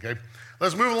Christ, okay?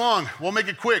 Let's move along. We'll make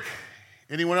it quick.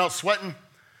 Anyone else sweating?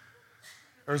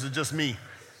 Or is it just me?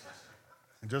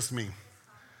 Just me.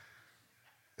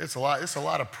 It's a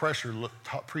lot of pressure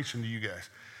preaching to you guys.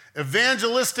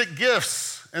 Evangelistic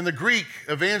gifts. In the Greek,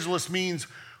 evangelist means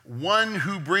one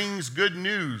who brings good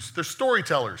news. They're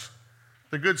storytellers.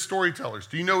 They're good storytellers.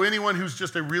 Do you know anyone who's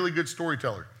just a really good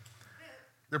storyteller?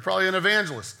 They're probably an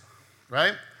evangelist,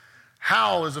 right?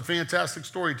 Hal is a fantastic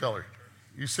storyteller.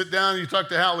 You sit down and you talk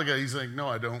to Hal again. He's like, no,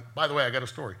 I don't. By the way, I got a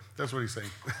story. That's what he's saying.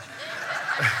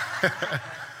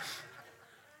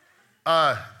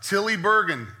 Tilly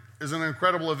Bergen is an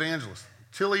incredible evangelist.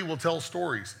 Tilly will tell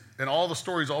stories, and all the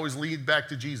stories always lead back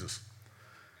to Jesus.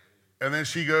 And then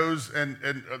she goes and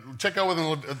check out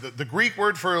with the Greek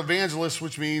word for evangelist,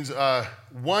 which means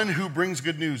one who brings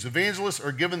good news. Evangelists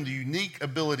are given the unique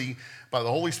ability by the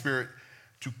Holy Spirit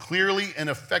to clearly and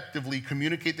effectively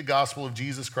communicate the gospel of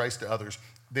Jesus Christ to others.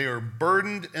 They are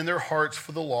burdened in their hearts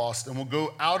for the lost and will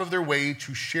go out of their way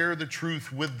to share the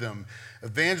truth with them.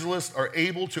 Evangelists are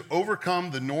able to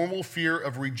overcome the normal fear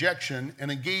of rejection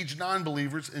and engage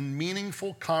non-believers in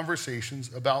meaningful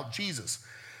conversations about Jesus.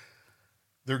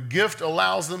 Their gift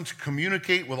allows them to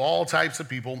communicate with all types of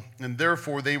people, and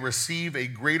therefore they receive a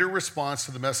greater response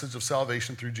to the message of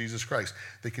salvation through Jesus Christ.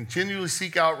 They continually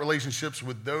seek out relationships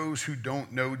with those who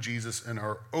don't know Jesus and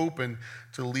are open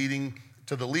to the leading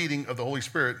of the Holy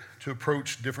Spirit to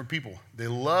approach different people. They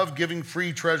love giving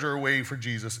free treasure away for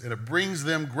Jesus, and it brings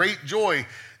them great joy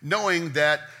knowing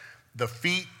that the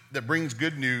feet that brings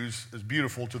good news is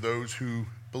beautiful to those who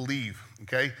believe,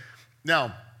 okay?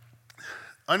 Now,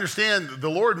 understand, the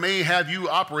Lord may have you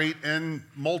operate in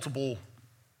multiple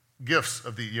gifts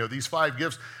of these 5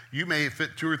 gifts. You may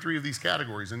fit 2 or 3 of these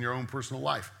categories in your own personal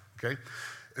life, okay?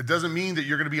 It doesn't mean that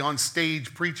you're going to be on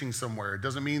stage preaching somewhere. It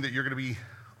doesn't mean that you're going to be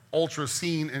ultra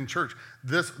seen in church.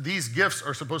 These gifts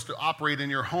are supposed to operate in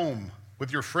your home,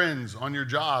 with your friends, on your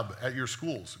job, at your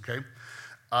schools, okay?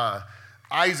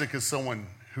 Isaac is someone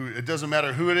who, it doesn't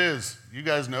matter who it is. You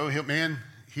guys know him, man.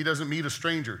 He doesn't meet a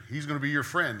stranger. He's going to be your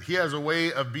friend. He has a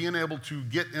way of being able to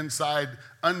get inside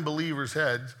unbelievers'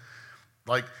 heads.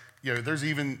 Like, there's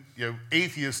even,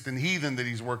 atheists and heathen that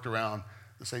he's worked around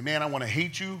that say, man, I want to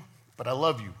hate you, but I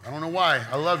love you. I don't know why.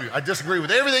 I love you. I disagree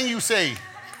with everything you say,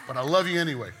 but I love you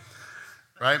anyway,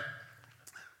 right?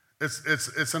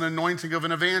 It's an anointing of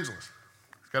an evangelist.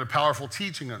 He's got a powerful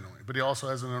teaching anointing, but he also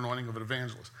has an anointing of an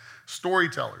evangelist.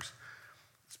 Storytellers.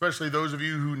 Especially those of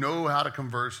you who know how to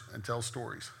converse and tell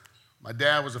stories. My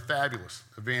dad was a fabulous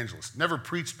evangelist. Never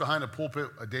preached behind a pulpit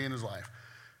a day in his life,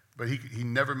 but he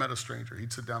never met a stranger.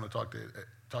 He'd sit down and talk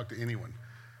to anyone,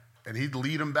 and he'd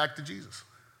lead them back to Jesus.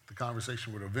 The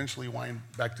conversation would eventually wind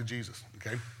back to Jesus,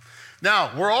 okay?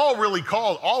 Now, we're all really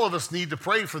called, all of us need to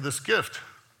pray for this gift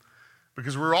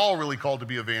because we're all really called to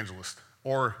be evangelists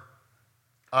or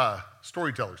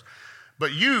storytellers.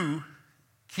 But you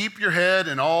keep your head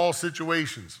in all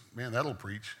situations. Man, that'll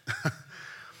preach.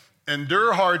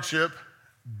 Endure hardship.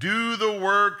 Do the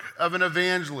work of an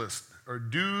evangelist, or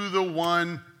do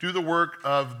the work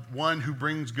of one who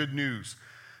brings good news.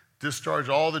 Discharge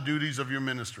all the duties of your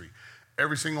ministry.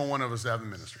 Every single one of us have a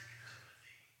ministry.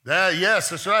 Yes,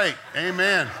 that's right.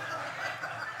 Amen.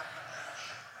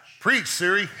 Preach,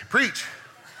 Siri. Preach.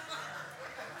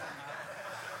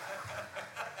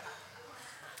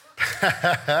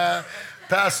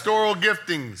 Pastoral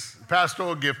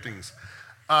giftings.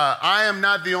 I am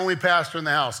not the only pastor in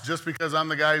the house. Just because I'm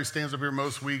the guy who stands up here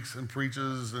most weeks and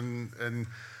preaches and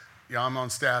I'm on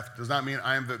staff does not mean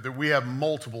I am we have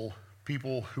multiple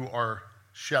people who are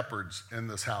shepherds in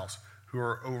this house, who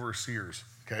are overseers,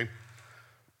 okay?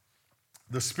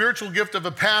 The spiritual gift of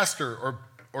a pastor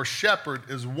or shepherd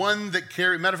is one that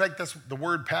matter of fact, that's the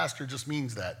word pastor just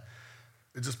means that.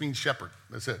 It just means shepherd.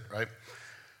 That's it, right?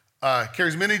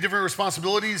 Carries many different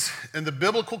responsibilities. In the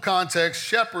biblical context,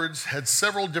 shepherds had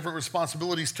several different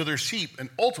responsibilities to their sheep and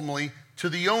ultimately to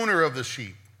the owner of the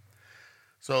sheep.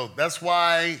 So that's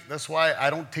why I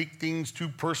don't take things too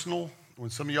personal. When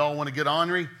some of y'all want to get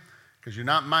ornery, because you're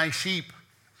not my sheep.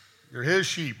 You're his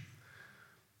sheep.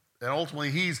 And ultimately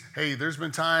there's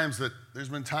been times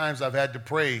I've had to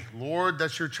pray, Lord,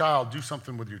 that's your child. Do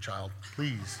something with your child.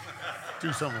 Please,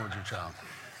 do something with your child.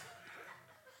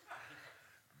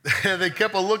 They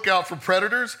kept a lookout for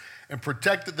predators and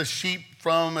protected the sheep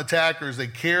from attackers. They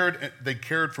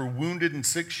cared for wounded and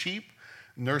sick sheep,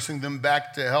 nursing them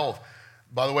back to health.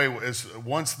 By the way,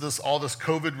 once all this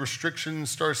COVID restriction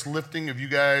starts lifting, if you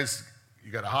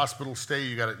got a hospital stay,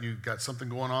 you got something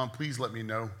going on, please let me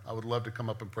know. I would love to come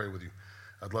up and pray with you.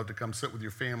 I'd love to come sit with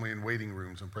your family in waiting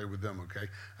rooms and pray with them, okay?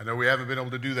 I know we haven't been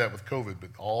able to do that with COVID,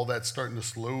 but all that's starting to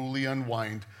slowly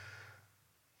unwind.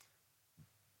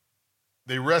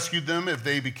 They rescued them if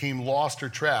they became lost or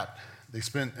trapped. They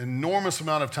spent an enormous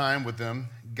amount of time with them,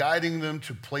 guiding them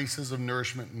to places of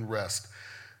nourishment and rest.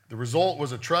 The result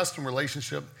was a trust and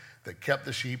relationship that kept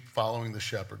the sheep following the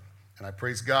shepherd. And I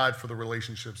praise God for the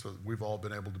relationships that we've all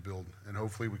been able to build, and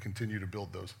hopefully we continue to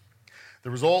build those. The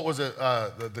result was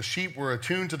the sheep were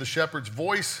attuned to the shepherd's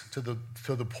voice to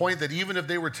the point that even if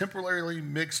they were temporarily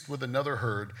mixed with another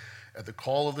herd, at the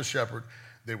call of the shepherd,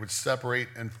 they would separate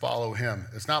and follow him.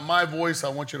 It's not my voice I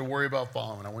want you to worry about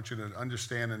following. I want you to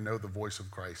understand and know the voice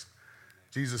of Christ.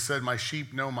 Jesus said, my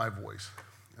sheep know my voice.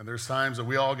 And there's times that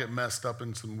we all get messed up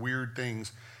in some weird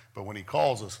things, but when he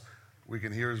calls us, we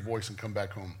can hear his voice and come back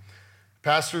home.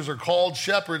 Pastors are called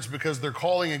shepherds because their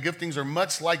calling and giftings are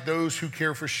much like those who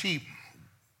care for sheep.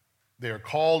 They are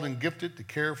called and gifted to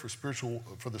care for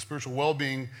the spiritual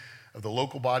well-being of the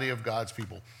local body of God's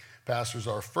people. Pastors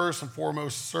are first and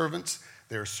foremost servants.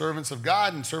 They are servants of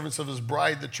God and servants of his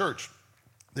bride, the church.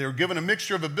 They are given a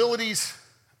mixture of abilities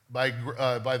by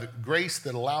the grace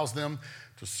that allows them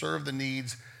to serve the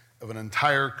needs of an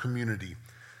entire community.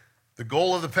 The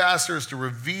goal of the pastor is to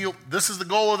reveal, this is the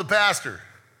goal of the pastor.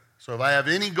 So if I have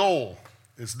any goal,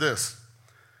 it's this.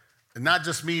 And not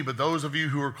just me, but those of you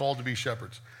who are called to be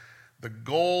shepherds. The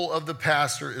goal of the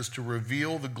pastor is to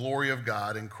reveal the glory of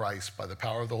God in Christ by the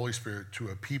power of the Holy Spirit to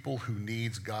a people who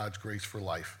needs God's grace for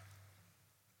life.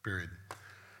 Period.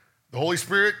 The Holy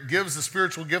Spirit gives the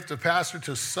spiritual gift of pastor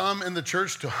to some in the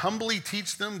church to humbly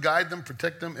teach them, guide them,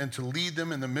 protect them, and to lead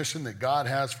them in the mission that God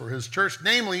has for his church,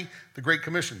 namely the Great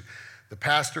Commission. The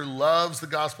pastor loves the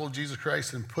gospel of Jesus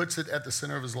Christ and puts it at the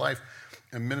center of his life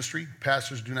and ministry.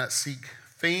 Pastors do not seek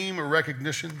fame or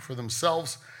recognition for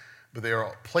themselves, but they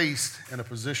are placed in a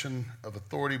position of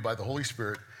authority by the Holy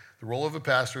Spirit. The role of a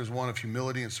pastor is one of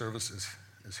humility and service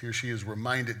as he or she is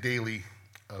reminded daily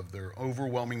of their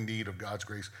overwhelming need of God's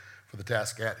grace for the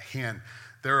task at hand.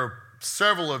 There are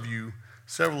several of you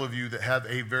that have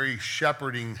a very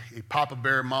shepherding, a papa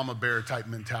bear, mama bear type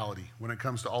mentality when it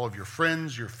comes to all of your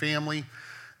friends, your family,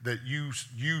 that you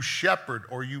shepherd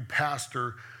or you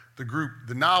pastor the group.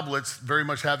 The Noblets very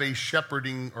much have a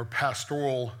shepherding or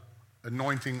pastoral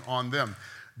anointing on them.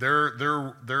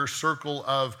 Their circle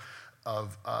of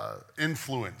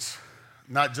influence,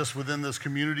 not just within this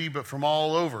community, but from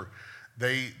all over.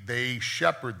 They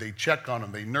shepherd, they check on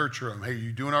them, they nurture them. Hey,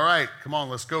 you doing all right? Come on,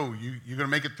 let's go. You're going to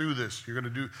make it through this. You're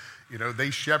going to do,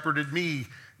 they shepherded me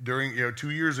during,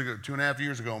 2.5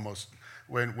 years ago almost,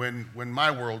 when my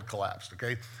world collapsed,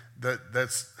 okay?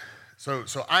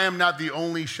 So I am not the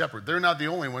only shepherd. They're not the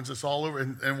only ones. It's all over.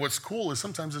 And what's cool is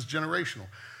sometimes it's generational.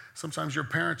 Sometimes your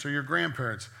parents or your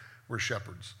grandparents were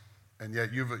shepherds, and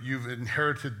yet you've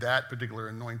inherited that particular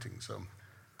anointing. So,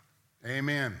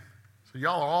 amen. So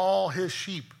y'all are all his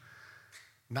sheep.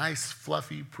 Nice,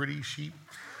 fluffy, pretty sheep.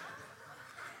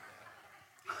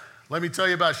 Let me tell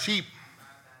you about sheep.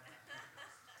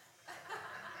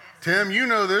 Tim, you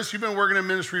know this. You've been working in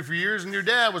ministry for years, and your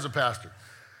dad was a pastor.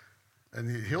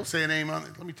 And he'll say a name on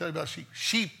it. Let me tell you about sheep.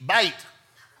 Sheep bite.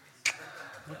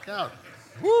 Look out.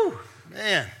 Woo,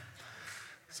 man.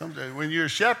 Someday, when you're a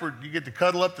shepherd, you get to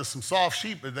cuddle up to some soft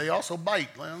sheep, but they also bite.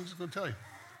 I'm just going to tell you.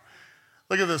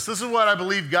 Look at this. This is what I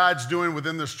believe God's doing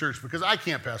within this church, because I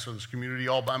can't pastor this community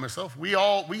all by myself. We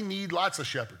need lots of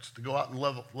shepherds to go out and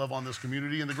love on this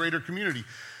community and the greater community.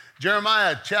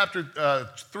 Jeremiah chapter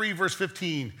 3, verse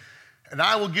 15. And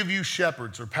I will give you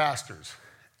shepherds or pastors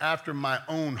after my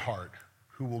own heart,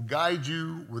 who will guide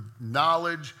you with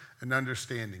knowledge and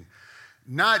understanding.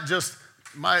 Not just,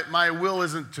 my will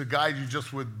isn't to guide you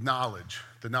just with knowledge,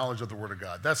 the knowledge of the Word of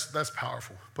God. That's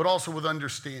powerful, but also with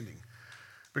understanding.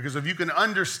 Because if you can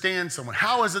understand someone,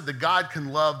 how is it that God can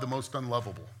love the most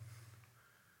unlovable?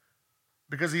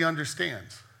 Because he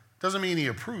understands. Doesn't mean he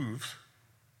approves,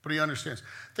 but he understands.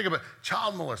 Think about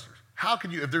child molesters. How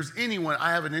could you, if there's anyone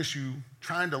I have an issue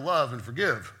trying to love and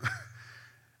forgive,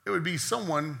 it would be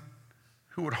someone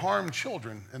who would harm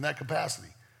children in that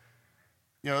capacity.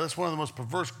 That's one of the most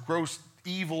perverse, gross,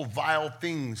 evil, vile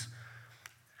things.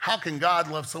 How can God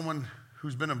love someone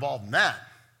who's been involved in that?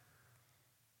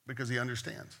 Because he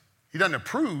understands. He doesn't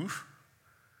approve,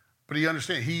 but he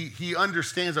understands. He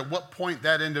understands at what point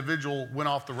that individual went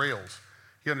off the rails.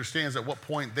 He understands at what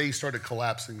point they started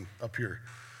collapsing up here.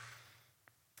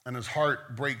 And his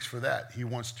heart breaks for that. He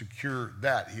wants to cure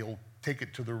that. He'll take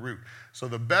it to the root. So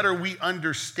the better we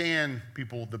understand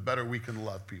people, the better we can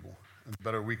love people, and the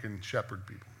better we can shepherd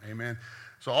people. Amen.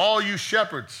 So all you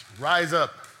shepherds, rise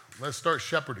up. Let's start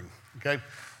shepherding, okay?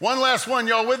 One last one,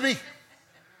 y'all with me?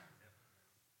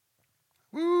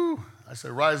 Woo! I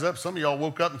said rise up. Some of y'all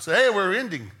woke up and said, hey, we're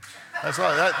ending. That's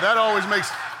all. That always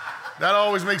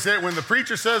makes it. When the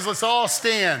preacher says, let's all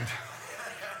stand.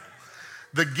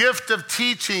 The gift of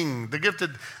teaching,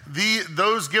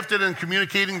 those gifted in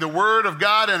communicating the word of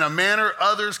God in a manner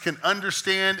others can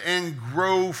understand and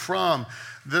grow from.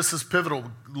 This is pivotal.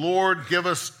 Lord, give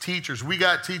us teachers. We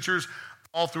got teachers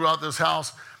all throughout this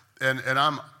house, and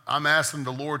I'm asking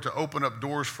the Lord to open up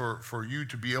doors for you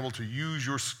to be able to use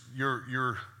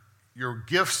your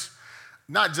gifts,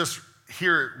 not just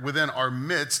here within our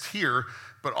midst here,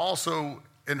 but also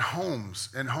in homes,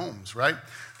 right?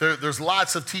 There's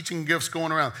lots of teaching gifts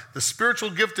going around. The spiritual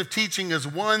gift of teaching is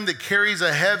one that carries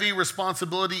a heavy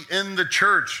responsibility in the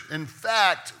church. In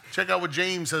fact, check out what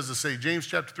James has to say. James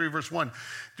chapter 3, verse 1.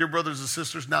 Dear brothers and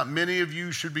sisters, not many of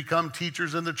you should become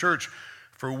teachers in the church,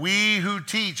 for we who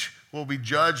teach will be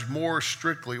judged more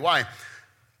strictly. Why?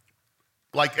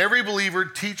 Like every believer,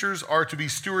 teachers are to be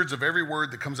stewards of every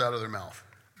word that comes out of their mouth.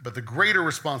 But the greater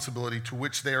responsibility to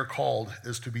which they are called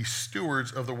is to be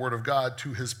stewards of the word of God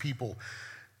to his people.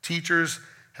 Teachers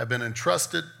have been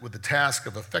entrusted with the task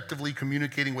of effectively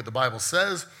communicating what the Bible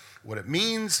says, what it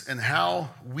means, and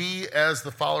how we as the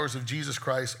followers of Jesus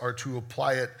Christ are to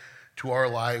apply it to our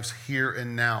lives here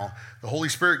and now. The Holy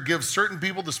Spirit gives certain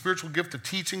people the spiritual gift of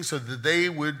teaching so that they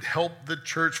would help the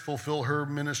church fulfill her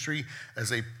ministry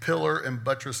as a pillar and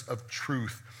buttress of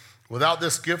truth. Without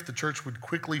this gift, the church would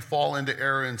quickly fall into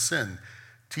error and sin.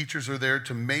 Teachers are there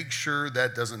to make sure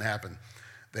that doesn't happen.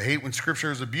 They hate when scripture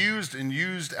is abused and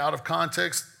used out of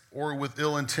context or with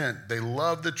ill intent. They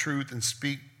love the truth and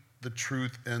speak the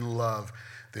truth in love.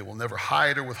 They will never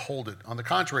hide or withhold it. On the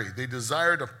contrary, they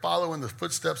desire to follow in the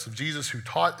footsteps of Jesus, who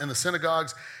taught in the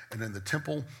synagogues and in the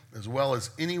temple, as well as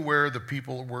anywhere the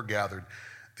people were gathered.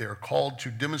 They are called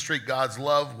to demonstrate God's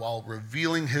love while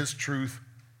revealing his truth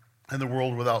in the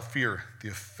world without fear. The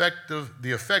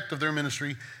effect of their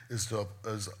ministry is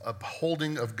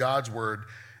upholding of God's word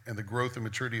and the growth and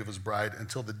maturity of his bride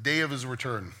until the day of his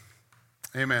return.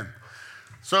 Amen.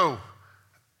 So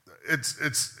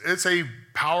it's a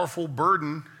powerful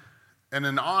burden and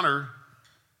an honor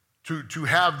to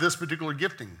have this particular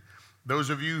gifting. Those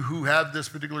of you who have this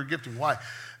particular gifting. Why?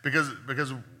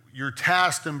 Because you're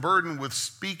tasked and burdened with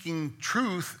speaking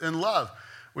truth in love,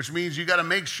 which means you got to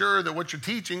make sure that what you're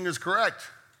teaching is correct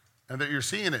and that you're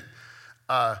seeing it.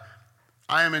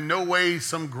 I am in no way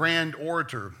some grand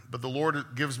orator, but the Lord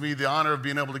gives me the honor of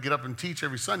being able to get up and teach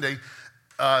every Sunday.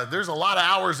 There's a lot of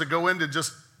hours that go into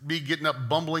just me getting up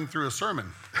bumbling through a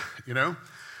sermon,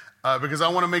 because I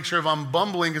want to make sure if I'm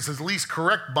bumbling, it's at least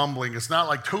correct bumbling. It's not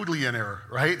like totally in error,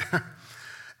 right?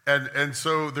 and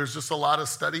so there's just a lot of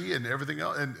study and everything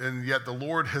else, and yet the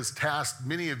Lord has tasked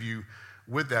many of you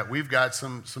with that. We've got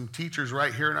some teachers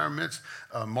right here in our midst.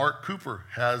 Mark Cooper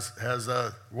has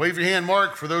wave your hand,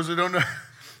 Mark, for those who don't know.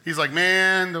 He's like,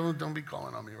 man, don't be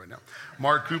calling on me right now.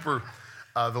 Mark Cooper,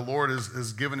 the Lord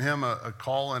has given him a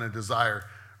call and a desire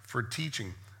for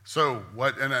teaching. So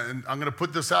and I'm going to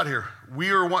put this out here.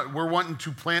 We're wanting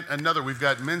to plant another. We've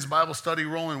got men's Bible study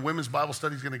rolling. Women's Bible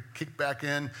study is going to kick back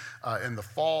in the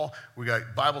fall. We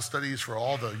got Bible studies for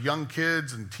all the young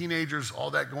kids and teenagers,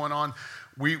 all that going on.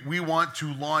 We want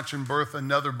to launch and birth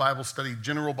another Bible study,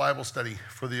 general Bible study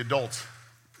for the adults,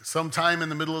 sometime in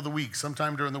the middle of the week,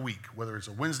 sometime during the week, whether it's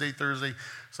a Wednesday, Thursday,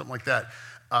 something like that.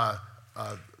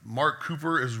 Mark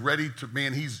Cooper is ready to,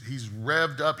 he's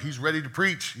revved up. He's ready to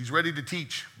preach. He's ready to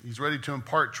teach. He's ready to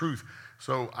impart truth.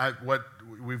 So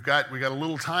we got a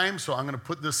little time, so I'm going to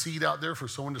put this seed out there for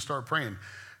someone to start praying.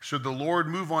 Should the Lord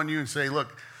move on you and say,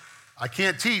 look, I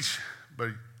can't teach, but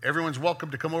everyone's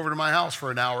welcome to come over to my house for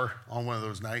an hour on one of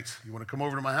those nights. You want to come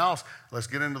over to my house? Let's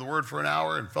get into the word for an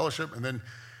hour and fellowship and then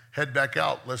head back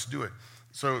out. Let's do it.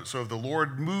 So if the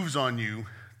Lord moves on you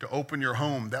to open your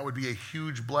home, that would be a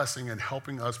huge blessing in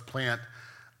helping us plant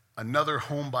another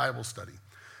home Bible study.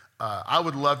 I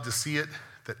would love to see it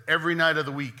that every night of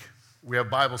the week we have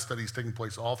Bible studies taking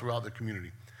place all throughout the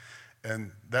community.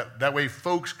 And that way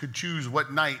folks could choose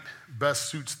what night best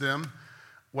suits them,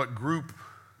 what group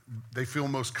they feel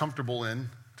most comfortable in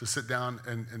to sit down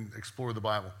and explore the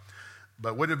Bible.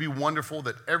 But wouldn't it be wonderful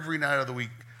that every night of the week,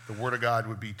 the Word of God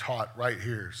would be taught right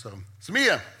here? So, Samia.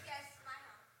 Yes, my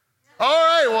house. All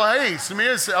right, well, hey,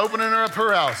 Samia's opening her up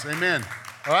her house. Amen.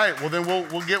 All right, well, then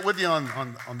we'll get with you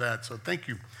on that. So thank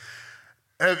you.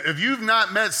 If you've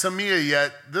not met Samia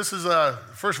yet, this is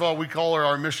first of all, we call her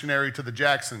our missionary to the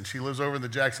Jackson. She lives over in the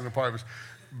Jackson apartments,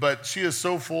 but she is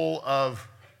so full of,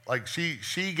 like, she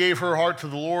gave her heart to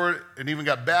the Lord and even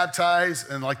got baptized,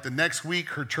 and like the next week,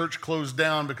 her church closed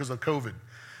down because of COVID.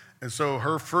 And so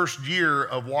her first year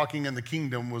of walking in the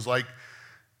kingdom was like,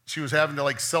 she was having to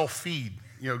like self-feed,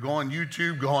 go on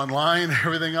YouTube, go online,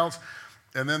 everything else.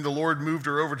 And then the Lord moved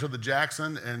her over to the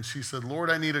Jackson, and she said, Lord,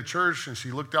 I need a church. And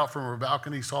she looked out from her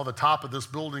balcony, saw the top of this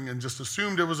building, and just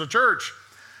assumed it was a church.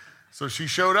 So she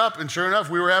showed up, and sure enough,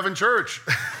 we were having church.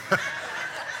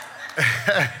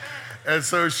 And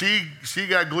so she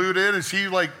got glued in, and she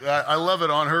I love it,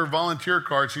 on her volunteer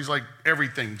card, she's like,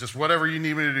 everything, just whatever you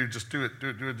need me to do, just do it,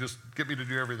 just get me to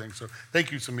do everything. So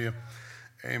thank you, Samia.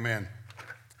 Amen.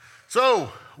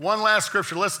 So one last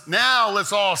scripture.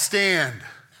 Let's all stand.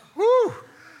 Woo!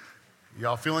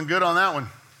 Y'all feeling good on that one?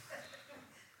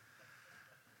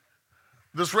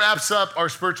 This wraps up our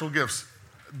spiritual gifts.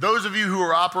 Those of you who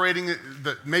are operating,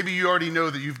 that maybe you already know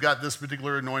that you've got this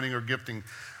particular anointing or gifting,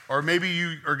 or maybe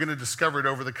you are going to discover it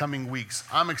over the coming weeks.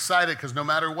 I'm excited because no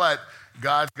matter what,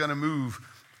 God's going to move.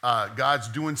 God's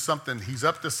doing something. He's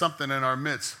up to something in our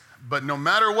midst. But no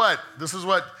matter what, this is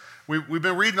what we've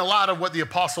been reading a lot of what the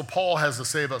Apostle Paul has to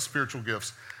say about spiritual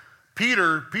gifts.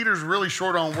 Peter's really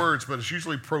short on words, but it's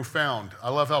usually profound. I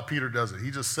love how Peter does it.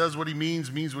 He just says what he means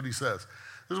what he says.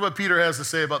 This is what Peter has to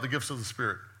say about the gifts of the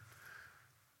Spirit.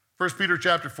 1 Peter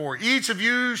chapter 4, each of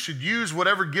you should use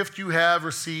whatever gift you have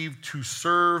received to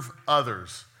serve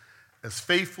others as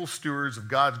faithful stewards of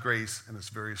God's grace in its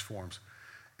various forms.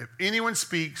 If anyone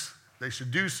speaks, they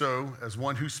should do so as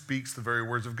one who speaks the very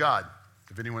words of God.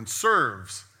 If anyone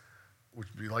serves, which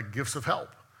would be like gifts of help,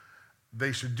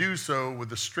 they should do so with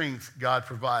the strength God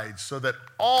provides, so that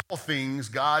all things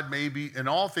God may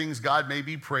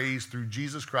be praised through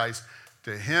Jesus Christ.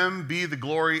 To him be the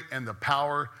glory and the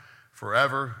power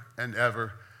forever and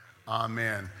ever.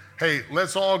 Amen. Hey,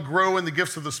 let's all grow in the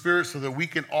gifts of the Spirit so that we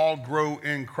can all grow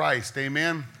in Christ.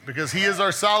 Amen. Because he is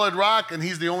our solid rock and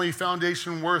he's the only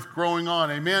foundation worth growing on.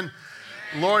 Amen.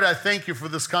 Lord, I thank you for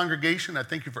this congregation. I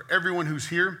thank you for everyone who's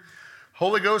here.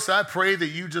 Holy Ghost, I pray that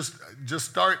you just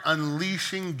start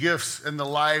unleashing gifts in the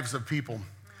lives of people,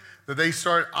 that they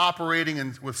start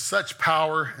operating with such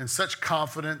power and such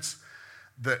confidence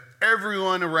that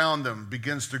everyone around them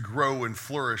begins to grow and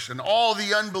flourish, and all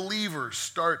the unbelievers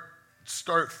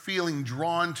start feeling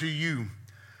drawn to you,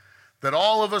 that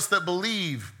all of us that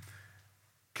believe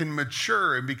can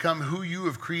mature and become who you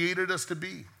have created us to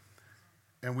be.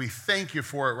 And we thank you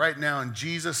for it right now in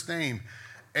Jesus' name.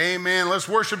 Amen. Let's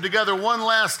worship together one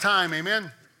last time.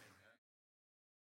 Amen.